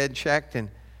baby's head checked? And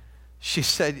she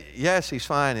said, yes, he's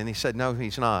fine. And he said, no,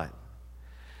 he's not.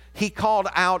 He called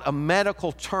out a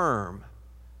medical term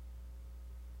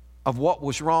of what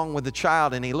was wrong with the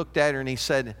child. And he looked at her and he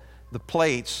said, the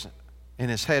plates in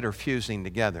his head are fusing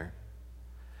together.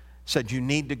 Said, you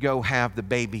need to go have the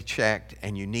baby checked,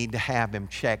 and you need to have him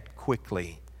checked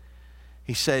quickly.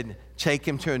 He said, take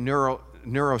him to a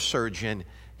neurosurgeon.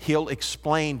 He'll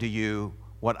explain to you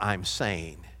what I'm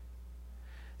saying.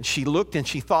 And she looked and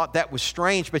she thought that was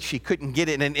strange, but she couldn't get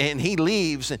it. And he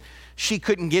leaves, and she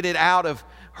couldn't get it out of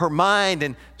her mind.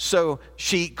 And so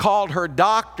she called her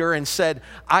doctor and said,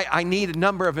 I need a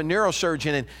number of a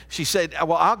neurosurgeon. And she said,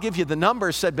 well, I'll give you the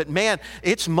number. Said, but man,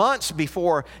 it's months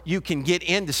before you can get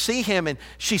in to see him. And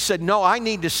she said, no, I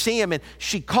need to see him. And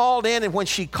she called in, and when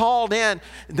she called in,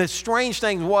 the strange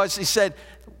thing was, he said,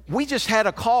 we just had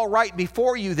a call right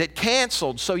before you that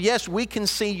canceled. So yes, we can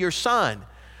see your son.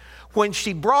 When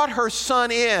she brought her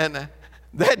son in,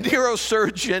 that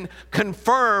neurosurgeon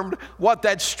confirmed what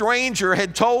that stranger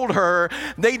had told her.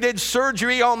 They did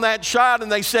surgery on that child, and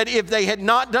they said if they had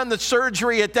not done the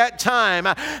surgery at that time,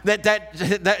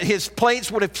 that his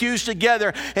plates would have fused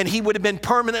together and he would have been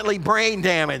permanently brain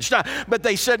damaged. But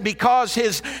they said because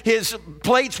his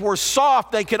plates were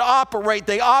soft, they could operate.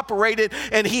 They operated,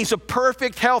 and he's a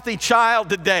perfect, healthy child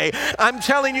today. I'm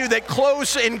telling you that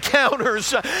close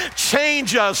encounters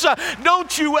change us.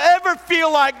 Don't you ever feel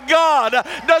like God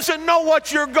doesn't know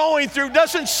what you're going through,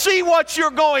 doesn't see what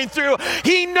you're going through.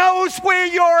 He knows where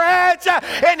you're at,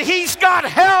 and He's got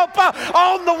help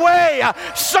on the way.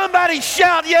 Somebody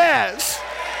shout yes.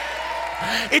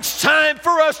 It's time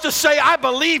for us to say, I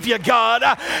believe you, God.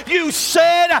 You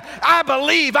said, I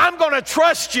believe. I'm going to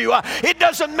trust you. It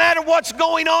doesn't matter what's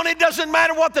going on. It doesn't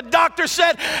matter what the doctor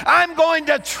said. I'm going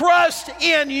to trust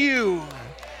in you.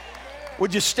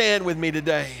 Would you stand with me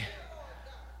today?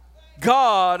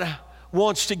 God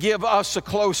wants to give us a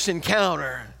close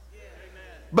encounter.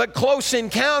 But close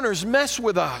encounters mess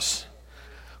with us.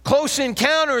 Close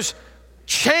encounters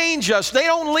change us. They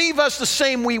don't leave us the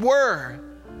same we were.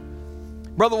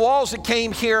 Brother Walls that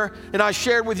came here, and I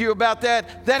shared with you about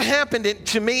that. That happened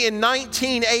to me in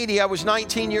 1980. I was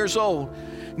 19 years old.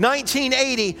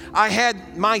 1980, I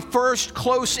had my first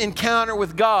close encounter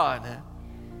with God.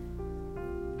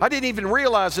 I didn't even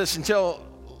realize this until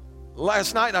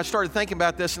last night. I started thinking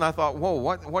about this, and I thought, whoa,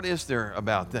 what is there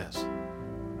about this?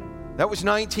 That was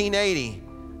 1980.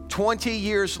 20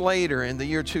 years later, in the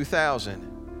year 2000,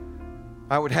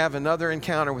 I would have another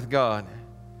encounter with God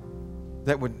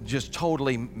that would just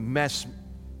totally mess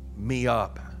me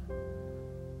up.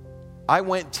 I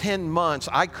went 10 months.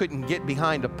 I couldn't get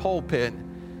behind a pulpit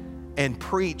and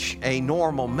preach a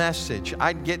normal message.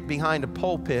 I'd get behind a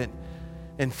pulpit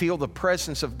and feel the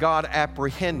presence of God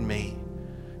apprehend me.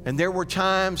 And there were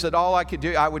times that all I could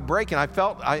do, I would break. And I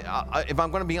felt, if I'm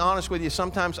going to be honest with you,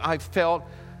 sometimes I felt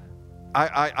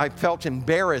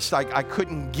embarrassed. I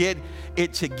couldn't get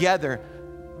it together.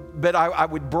 But I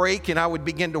would break and I would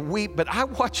begin to weep. But I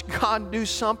watched God do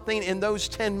something in those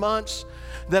 10 months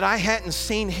that I hadn't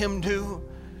seen Him do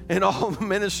in all the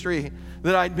ministry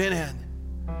that I'd been in.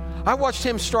 I watched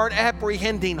Him start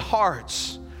apprehending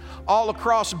hearts all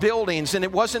across buildings. And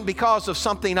it wasn't because of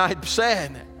something I'd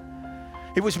said.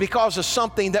 It was because of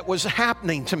something that was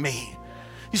happening to me.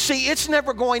 You see, it's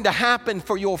never going to happen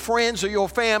for your friends or your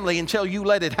family until you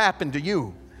let it happen to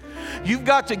you. You've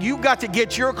got to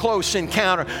get your close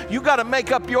encounter. You've got to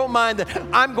make up your mind that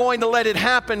I'm going to let it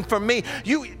happen for me.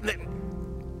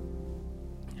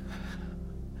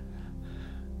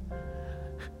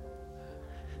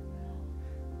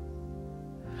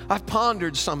 I've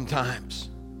pondered sometimes,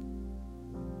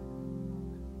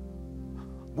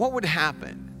 what would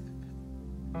happen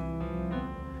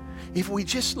if we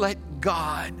just let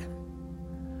God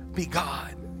be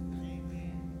God?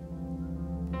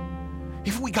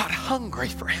 If we got hungry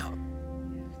for Him.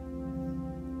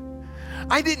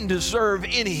 I didn't deserve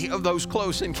any of those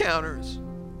close encounters.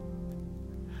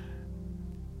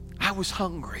 I was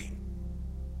hungry.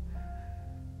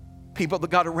 People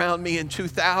that got around me in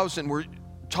 2000 were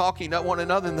talking to one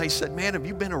another, and they said, man, have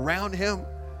you been around him?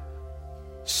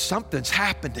 Something's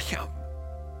happened to him.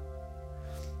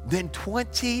 Then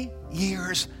 20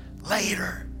 years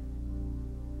later,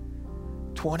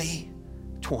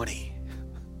 2020.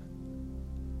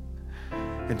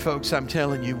 And folks, I'm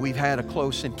telling you, we've had a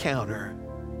close encounter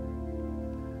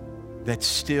that's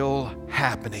still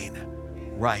happening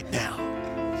right now.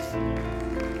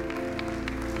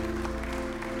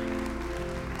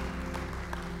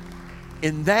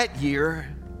 In that year,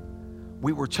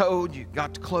 we were told you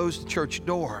got to close the church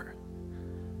door.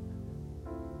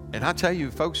 And I tell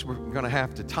you, folks were going to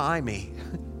have to tie me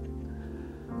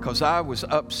because I was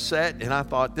upset and I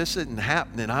thought, this isn't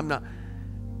happening. I'm not.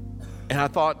 And I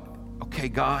thought, okay,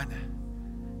 God,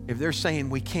 if they're saying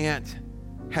we can't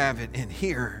have it in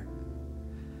here,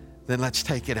 then let's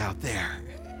take it out there.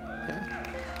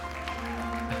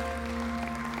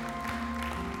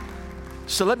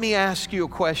 So let me ask you a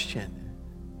question.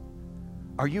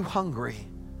 Are you hungry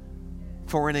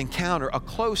for an encounter, a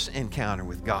close encounter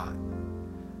with God?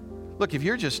 Look, if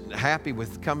you're just happy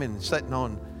with coming and sitting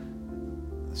on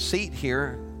a seat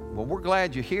here, well, we're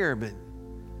glad you're here, but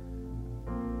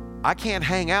I can't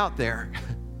hang out there.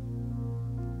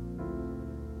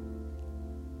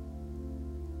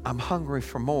 I'm hungry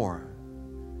for more.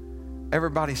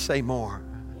 Everybody say more.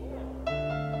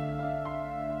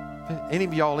 Any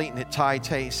of y'all eating at Thai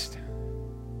Taste? You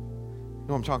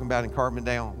know what I'm talking about in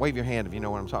Carbondale? Wave your hand if you know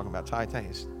what I'm talking about, Thai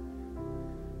Taste.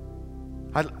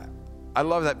 I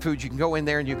love that food. You can go in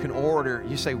there and you can order.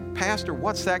 You say, Pastor,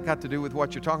 what's that got to do with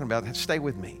what you're talking about? Stay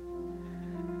with me.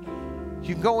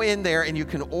 You can go in there and you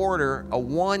can order a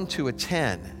 1 to a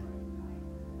 10.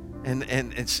 And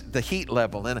it's the heat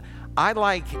level. And I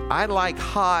like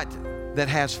hot that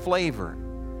has flavor.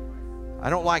 I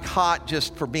don't like hot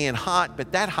just for being hot,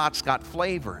 but that hot's got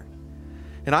flavor.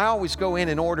 And I always go in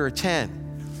and order a 10.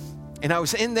 And I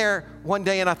was in there one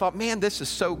day and I thought, man, this is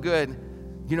so good.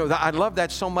 You know, I love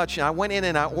that so much. And I went in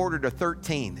and I ordered a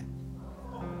 13.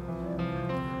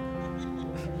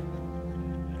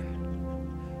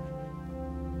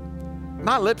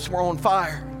 My lips were on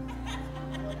fire.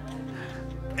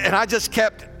 And I just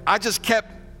kept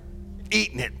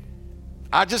eating it.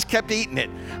 I just kept eating it.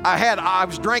 I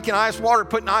was drinking ice water,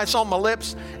 putting ice on my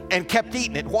lips, and kept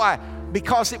eating it. Why?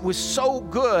 Because it was so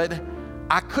good,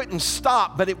 I couldn't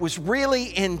stop, but it was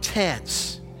really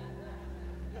intense.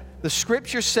 The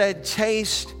scripture said,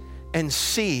 taste and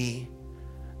see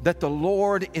that the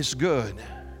Lord is good.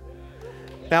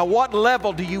 Now, what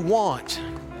level do you want?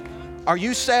 Are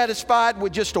you satisfied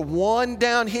with just a 1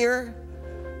 down here?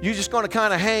 You just going to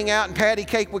kind of hang out and patty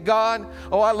cake with God?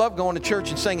 Oh, I love going to church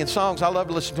and singing songs. I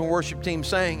love listening to a worship team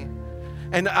sing.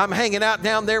 And I'm hanging out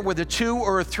down there with a 2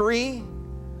 or a 3?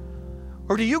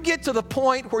 Or do you get to the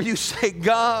point where you say,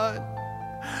 God,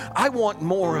 I want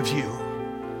more of you?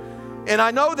 And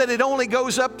I know that it only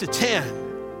goes up to 10.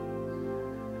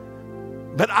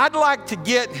 But I'd like to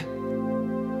get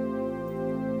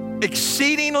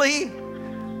exceedingly,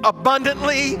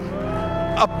 abundantly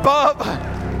above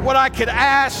what I could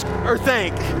ask or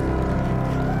think.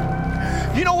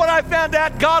 You know what I found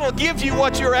out? God will give you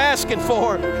what you're asking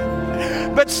for.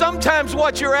 But sometimes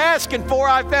what you're asking for,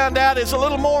 I found out, is a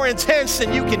little more intense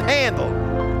than you can handle.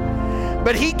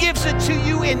 But He gives it to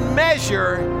you in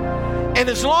measure. And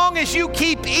as long as you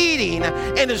keep eating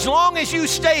and as long as you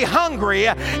stay hungry,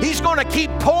 He's going to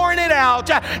keep pouring it out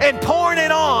and pouring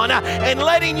it on and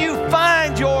letting you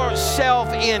find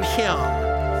yourself in Him.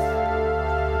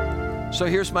 So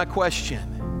here's my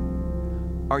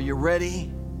question. Are you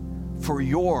ready for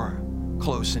your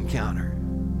close encounter?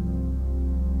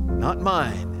 Not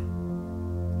mine,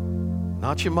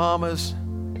 not your mama's,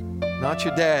 not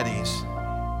your daddy's,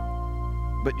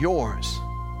 but yours.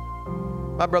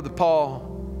 My brother Paul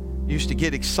used to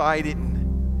get excited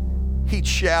and he'd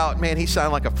shout. Man, he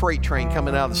sounded like a freight train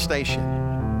coming out of the station.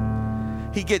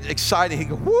 he'd get excited. He'd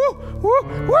go, woo, woo,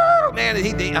 woo, man.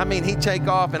 And he'd take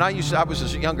off. And I was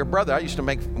his younger brother. I used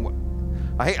to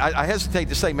I hesitate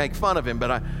to say make fun of him,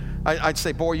 but I'd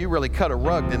say, boy, you really cut a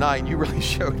rug tonight and you really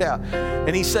showed out.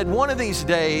 And he said, one of these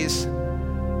days,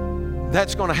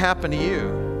 that's going to happen to you.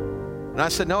 And I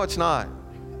said, no, it's not.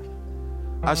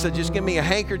 I said, just give me a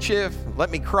handkerchief,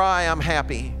 let me cry, I'm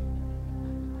happy.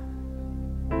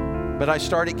 But I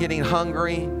started getting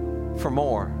hungry for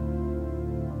more.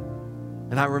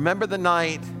 And I remember the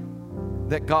night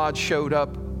that God showed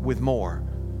up with more.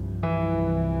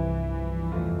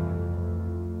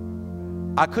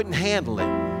 I couldn't handle it.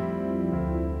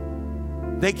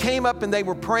 They came up and they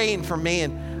were praying for me,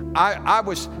 and I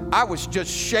was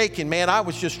just shaking, man. I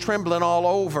was just trembling all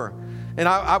over. And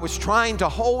I was trying to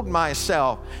hold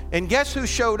myself. And guess who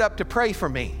showed up to pray for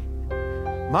me?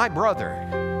 My brother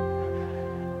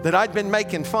that I'd been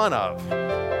making fun of.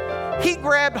 He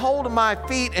grabbed hold of my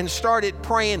feet and started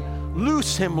praying,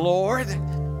 loose him, Lord.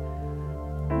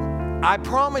 I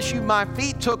promise you, my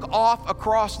feet took off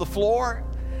across the floor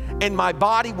and my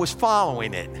body was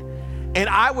following it. And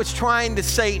I was trying to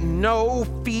say, no,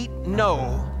 feet,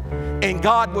 no. And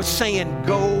God was saying,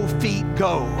 go, feet,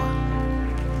 go.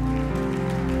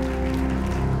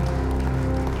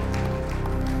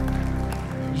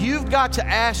 You've got to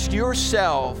ask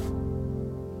yourself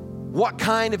what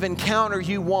kind of encounter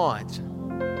you want.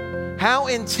 How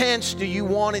intense do you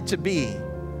want it to be?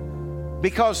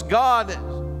 Because God's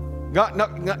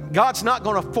not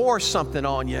going to force something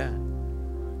on you.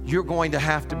 You're going to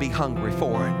have to be hungry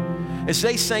for it. As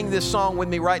they sing this song with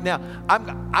me right now,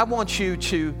 I want you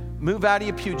to move out of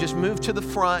your pew. Just move to the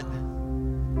front.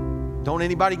 Don't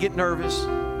anybody get nervous.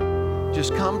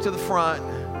 Just come to the front.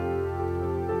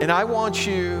 And I want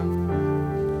you,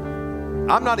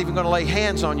 I'm not even going to lay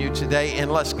hands on you today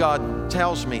unless God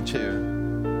tells me to.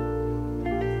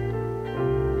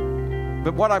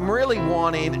 But what I'm really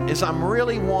wanting is I'm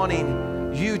really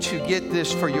wanting you to get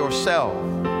this for yourself.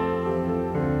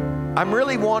 I'm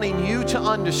really wanting you to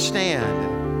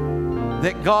understand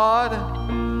that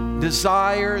God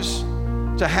desires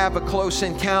to have a close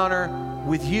encounter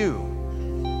with you.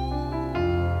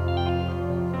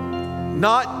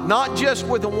 Not just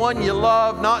with the one you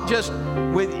love, not just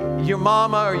with your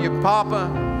mama or your papa,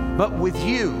 but with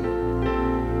you.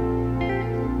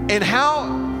 And how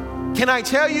can I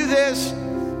tell you this?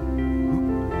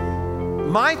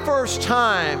 My first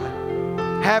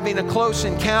time having a close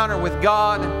encounter with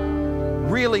God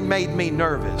really made me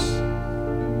nervous.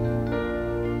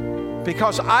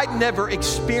 Because I'd never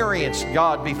experienced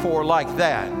God before like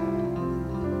that.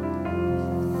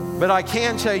 But I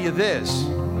can tell you this,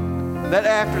 that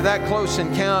after that close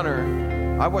encounter,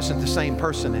 I wasn't the same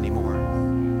person anymore.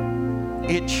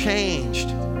 It changed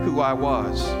who I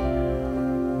was.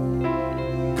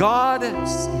 God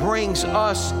brings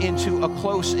us into a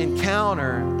close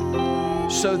encounter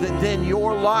so that then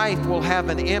your life will have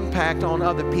an impact on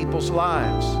other people's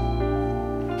lives.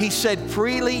 He said,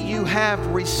 freely you have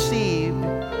received,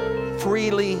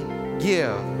 freely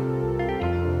give.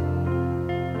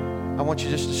 I want you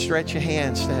just to stretch your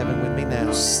hands to heaven with me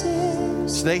now.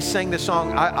 So they sang the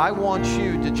song. I want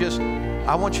you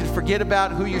to forget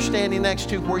about who you're standing next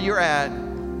to, where you're at.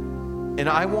 And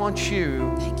I want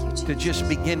you to just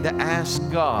begin to ask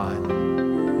God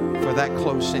for that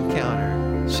close encounter.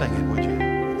 Sing it, would you?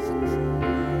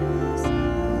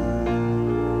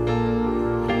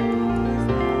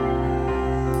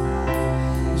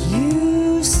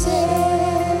 You said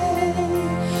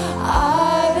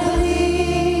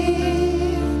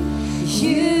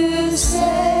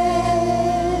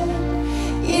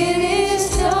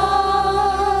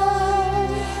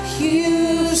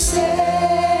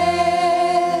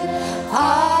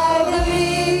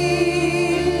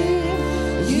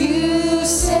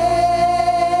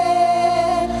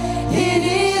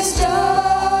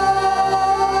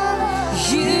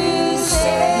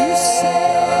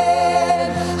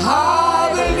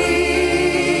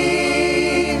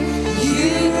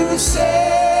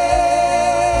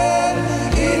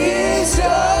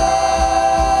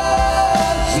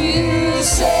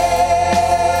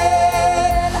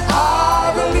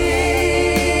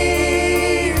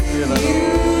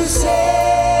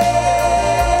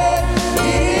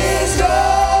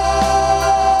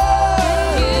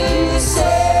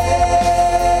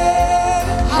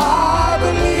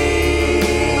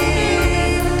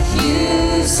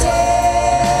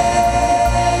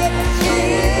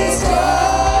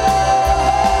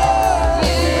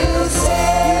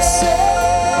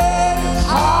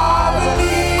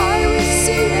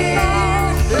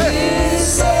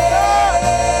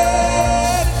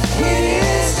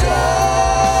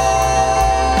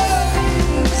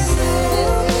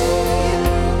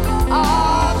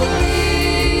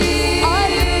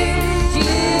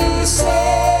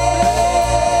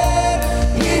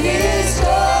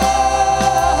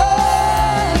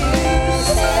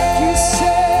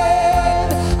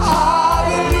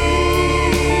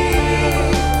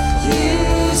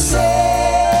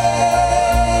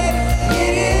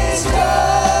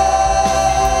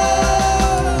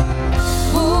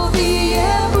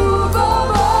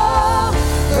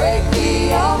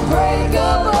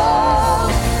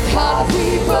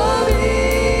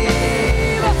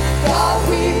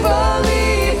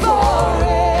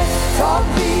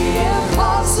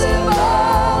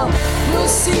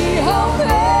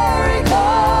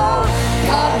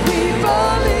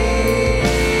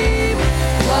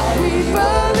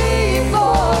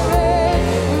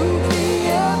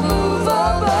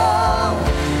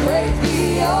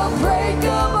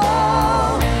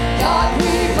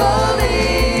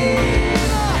believe.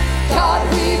 God,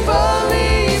 we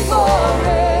believe for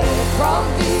it. From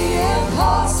the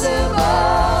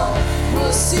impossible,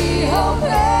 we'll see a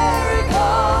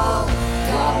miracle.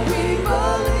 God, we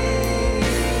believe.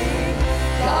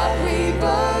 God, we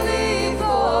believe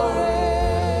for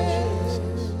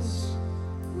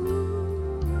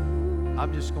it.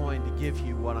 I'm just going to give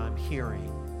you what I'm hearing.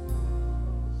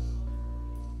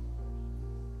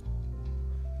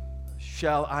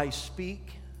 Shall I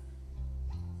speak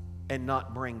and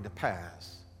not bring to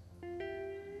pass?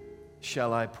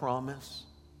 Shall I promise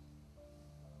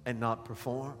and not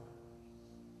perform?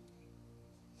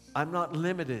 I'm not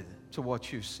limited to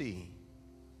what you see.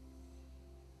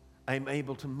 I'm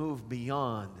able to move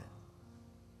beyond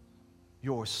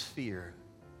your sphere,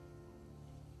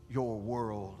 your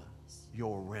world,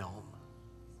 your realm.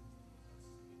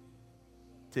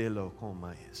 Te lo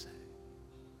komayese.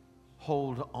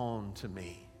 Hold on to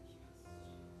me.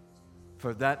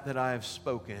 For that I have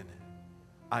spoken,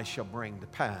 I shall bring to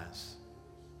pass.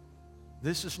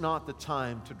 This is not the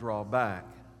time to draw back.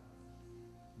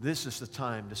 This is the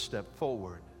time to step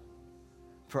forward.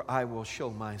 For I will show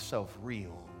myself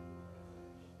real,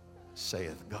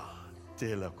 saith God.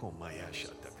 Te lo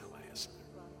komayasha te komayasa.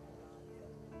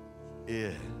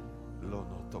 Lo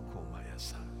no to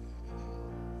komayasa.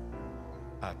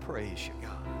 I praise you,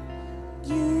 God.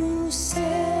 You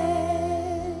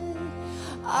said,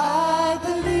 I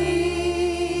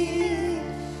believe.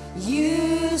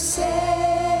 You said,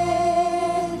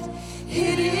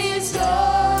 it is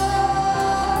done.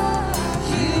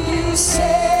 You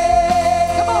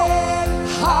said, come on,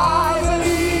 I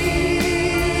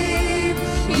believe.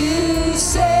 You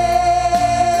said,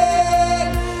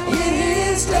 it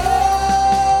is done.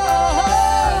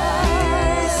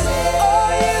 Oh,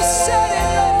 you said it,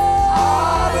 Lord. I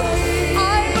believe.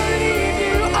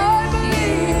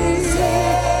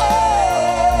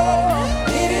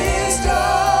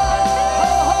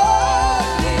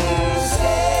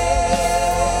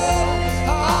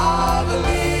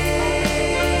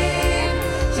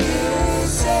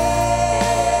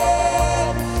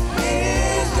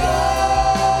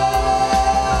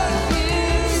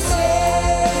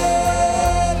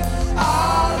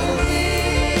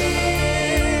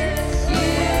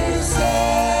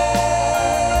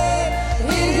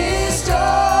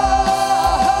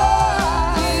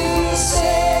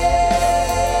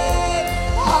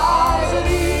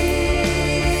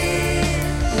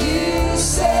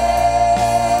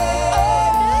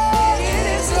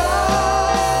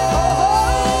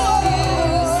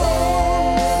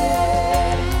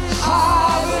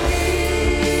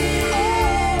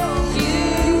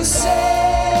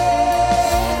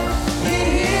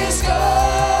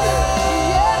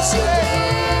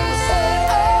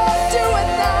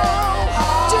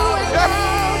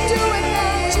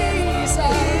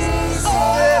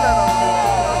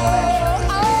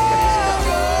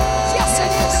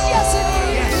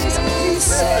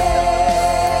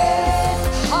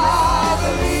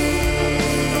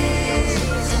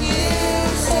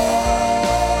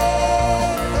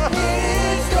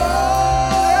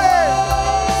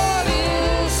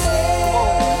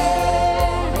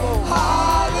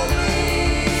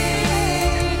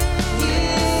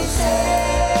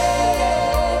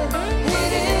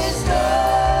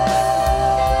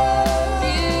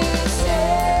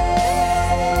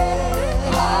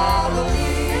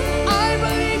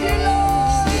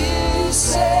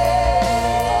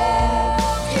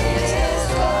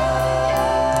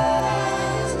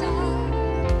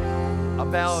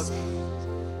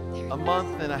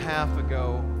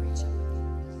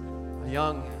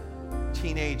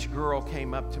 Girl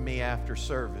came up to me after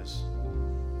service.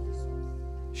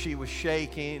 She was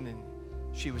shaking and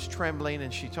she was trembling,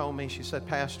 and she told me, she said,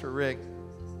 Pastor Rick,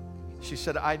 she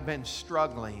said, I'd been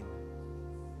struggling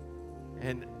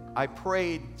and I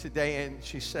prayed today, and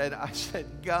she said, I said,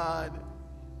 God,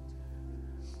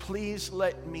 please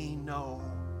let me know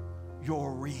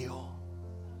you're real.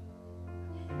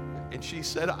 And she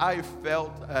said, I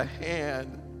felt a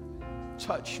hand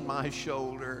touch my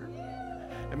shoulder.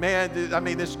 And man, I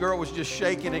mean, this girl was just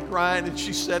shaking and crying, and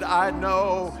she said, I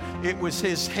know it was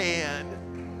his hand.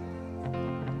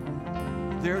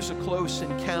 There's a close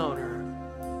encounter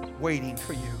waiting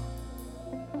for you.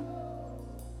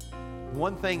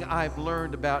 One thing I've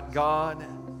learned about God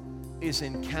is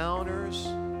encounters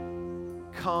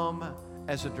come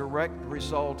as a direct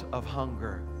result of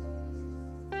hunger.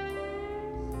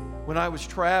 When I was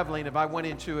traveling, if I went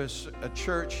into a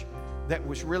church that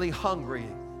was really hungry,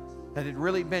 that had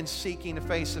really been seeking the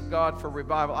face of God for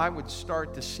revival, I would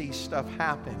start to see stuff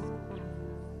happen.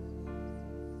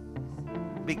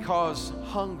 Because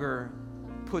hunger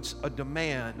puts a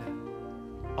demand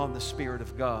on the Spirit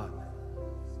of God.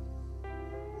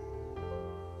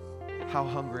 How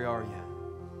hungry are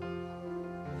you?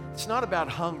 It's not about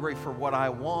hungry for what I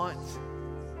want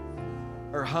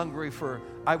or hungry for,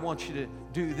 I want you to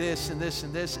do this and this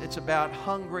and this. It's about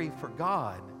hungry for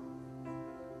God.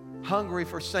 Hungry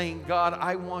for saying, God,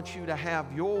 I want you to have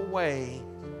your way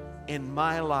in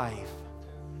my life.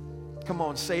 Come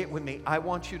on, say it with me. I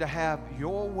want you to have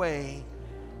your way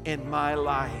in my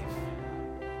life.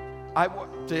 I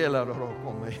want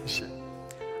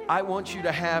you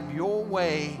to have your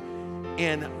way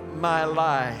in my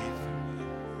life.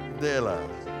 You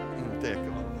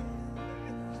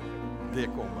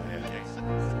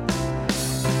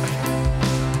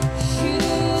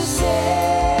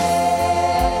said,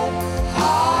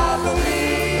 I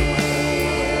believe.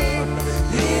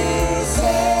 You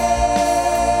said,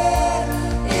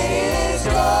 it is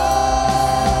done.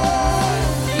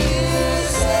 You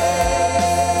said,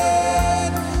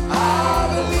 I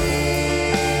believe.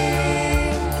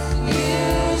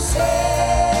 You said,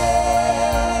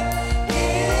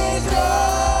 it is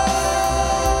done.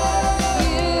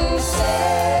 You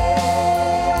said,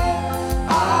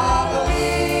 I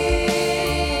believe.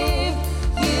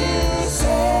 You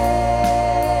said,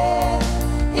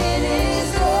 it is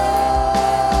done.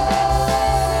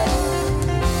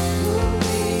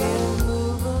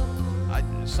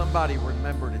 Somebody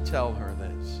remember to tell her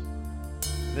this,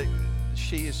 that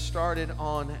she has started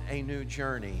on a new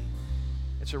journey.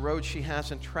 It's a road she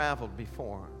hasn't traveled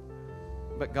before,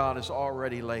 but God has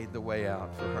already laid the way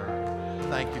out for her.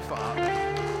 Thank you, Father.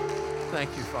 Thank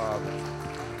you, Father.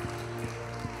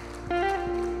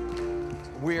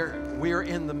 We're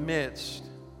in the midst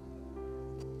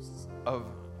of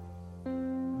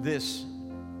this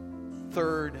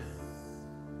third.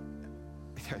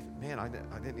 Man, I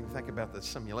didn't even think about the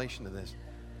simulation of this.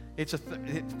 It's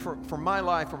for my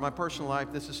life, for my personal life,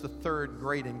 this is the third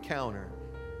great encounter.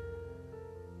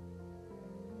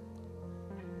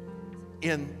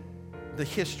 In the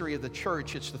history of the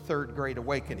church, it's the third great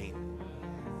awakening.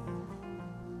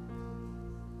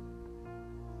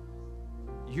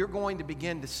 You're going to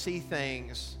begin to see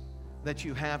things that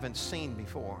you haven't seen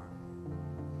before.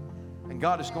 And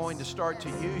God is going to start to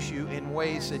use you in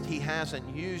ways that He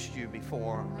hasn't used you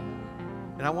before.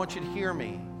 And I want you to hear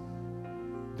me.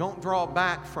 Don't draw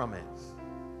back from it,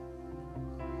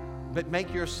 but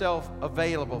make yourself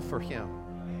available for Him.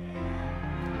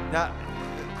 Now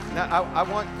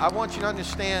I want you to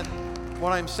understand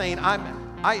what I'm saying.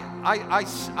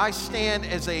 I stand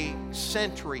as a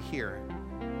sentry here.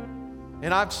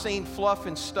 And I've seen fluff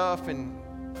and stuff and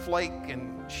flake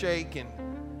and shake and,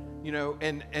 you know,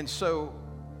 and so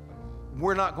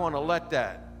we're not going to let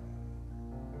that.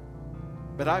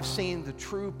 But I've seen the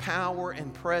true power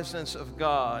and presence of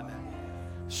God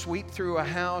sweep through a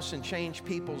house and change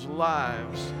people's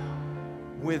lives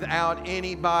without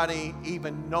anybody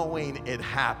even knowing it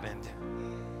happened.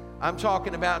 I'm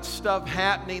talking about stuff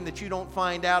happening that you don't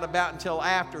find out about until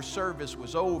after service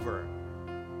was over.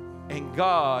 And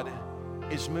God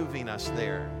is moving us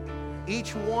there.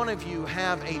 Each one of you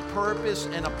have a purpose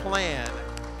and a plan,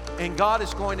 and God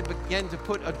is going to begin to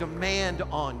put a demand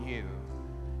on you.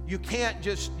 You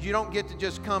don't get to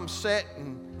just come sit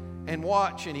and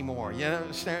watch anymore. You know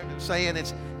what I'm saying?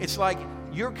 It's like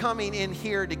you're coming in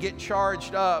here to get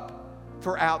charged up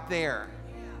for out there.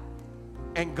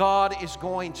 And God is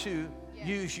going to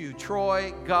use you.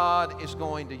 Troy, God is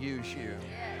going to use you.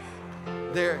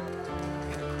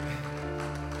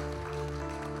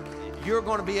 You're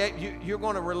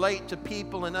going to relate to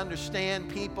people and understand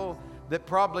people that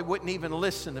probably wouldn't even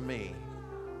listen to me.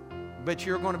 But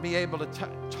you're going to be able to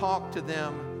talk to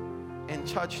them and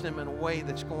touch them in a way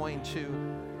that's going to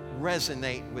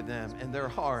resonate with them in their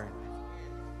heart.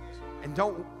 And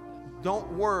don't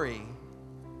worry.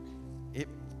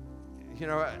 You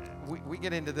know, we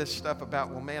get into this stuff about,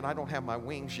 well, man, I don't have my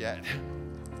wings yet.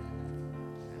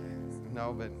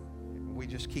 No, but we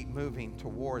just keep moving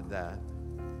toward that.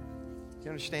 You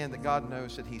understand that God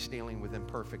knows that He's dealing with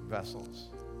imperfect vessels.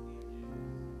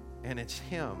 And it's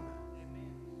Him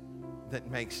that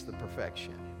makes the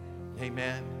perfection.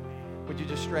 Amen. Would you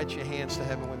just stretch your hands to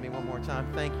heaven with me one more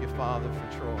time? Thank you, Father,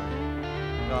 for Troy.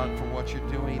 God, for what you're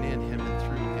doing in him and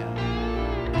through him.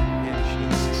 In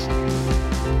Jesus' name.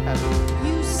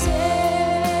 Hallelujah. You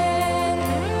said,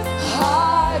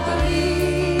 I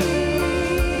believe.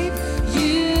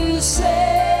 You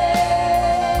said,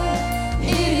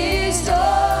 it is done.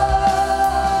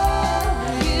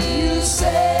 You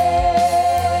said,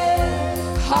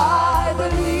 I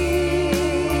believe.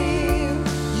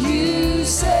 You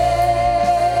said,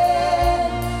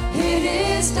 it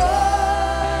is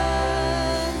done.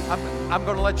 I'm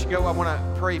going to let you go. I want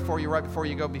to pray for you right before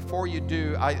you go. Before you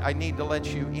do, I need to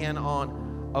let you in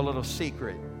on a little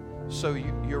secret so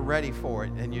you're ready for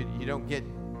it and you don't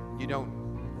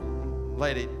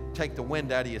let it take the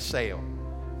wind out of your sail.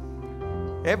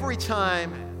 Every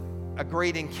time a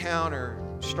great encounter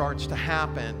starts to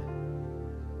happen,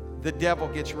 the devil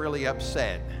gets really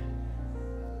upset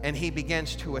and he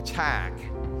begins to attack.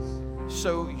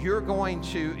 So you're going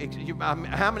to,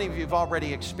 how many of you have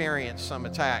already experienced some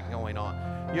attack going on?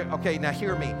 Okay, now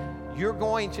hear me. You're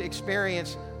going to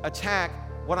experience attack.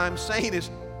 What I'm saying is,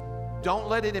 don't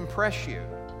let it impress you.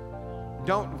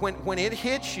 When it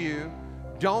hits you,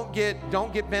 don't get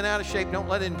bent out of shape. Don't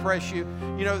let it impress you.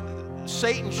 You know,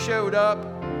 Satan showed up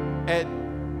at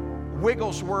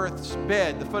Wigglesworth's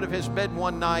bed, the foot of his bed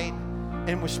one night,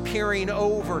 and was peering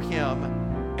over him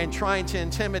and trying to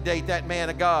intimidate that man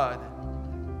of God.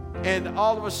 And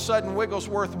all of a sudden,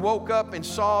 Wigglesworth woke up and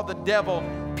saw the devil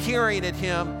peering at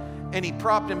him, and he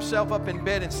propped himself up in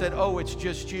bed and said, "Oh, it's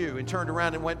just you," and turned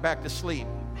around and went back to sleep.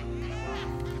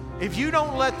 If you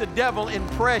don't let the devil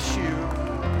impress you,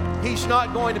 he's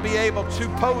not going to be able to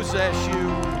possess you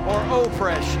or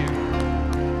oppress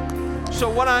you. So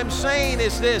what I'm saying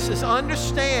is this, is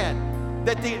understand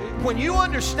that when you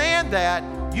understand that,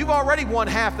 you've already won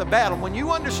half the battle. When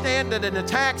you understand that an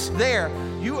attack's there,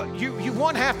 you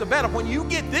won half the battle. When you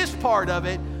get this part of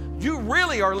it, you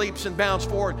really are leaps and bounds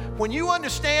forward. When you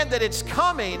understand that it's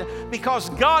coming because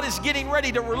God is getting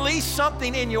ready to release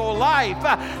something in your life,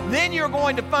 then you're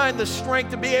going to find the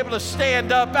strength to be able to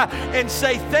stand up and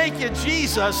say, "Thank you,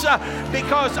 Jesus,"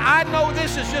 because I know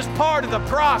this is just part of the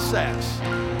process.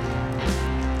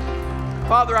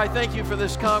 Father, I thank you for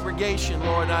this congregation,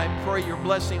 Lord. I pray your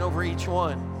blessing over each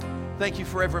one. Thank you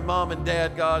for every mom and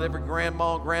dad, God, every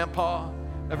grandma and grandpa,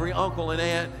 every uncle and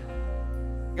aunt.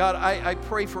 God, I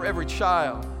pray for every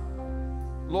child,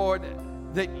 Lord,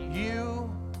 that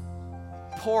you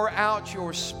pour out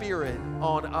your Spirit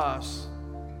on us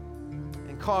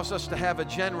and cause us to have a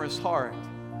generous heart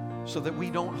so that we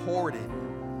don't hoard it,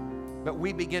 but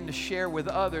we begin to share with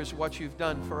others what you've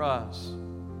done for us.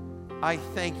 I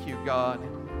thank you, God,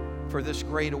 for this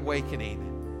great awakening,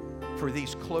 for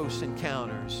these close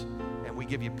encounters, and we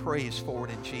give you praise for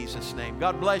it in Jesus' name.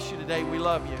 God bless you today. We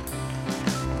love you.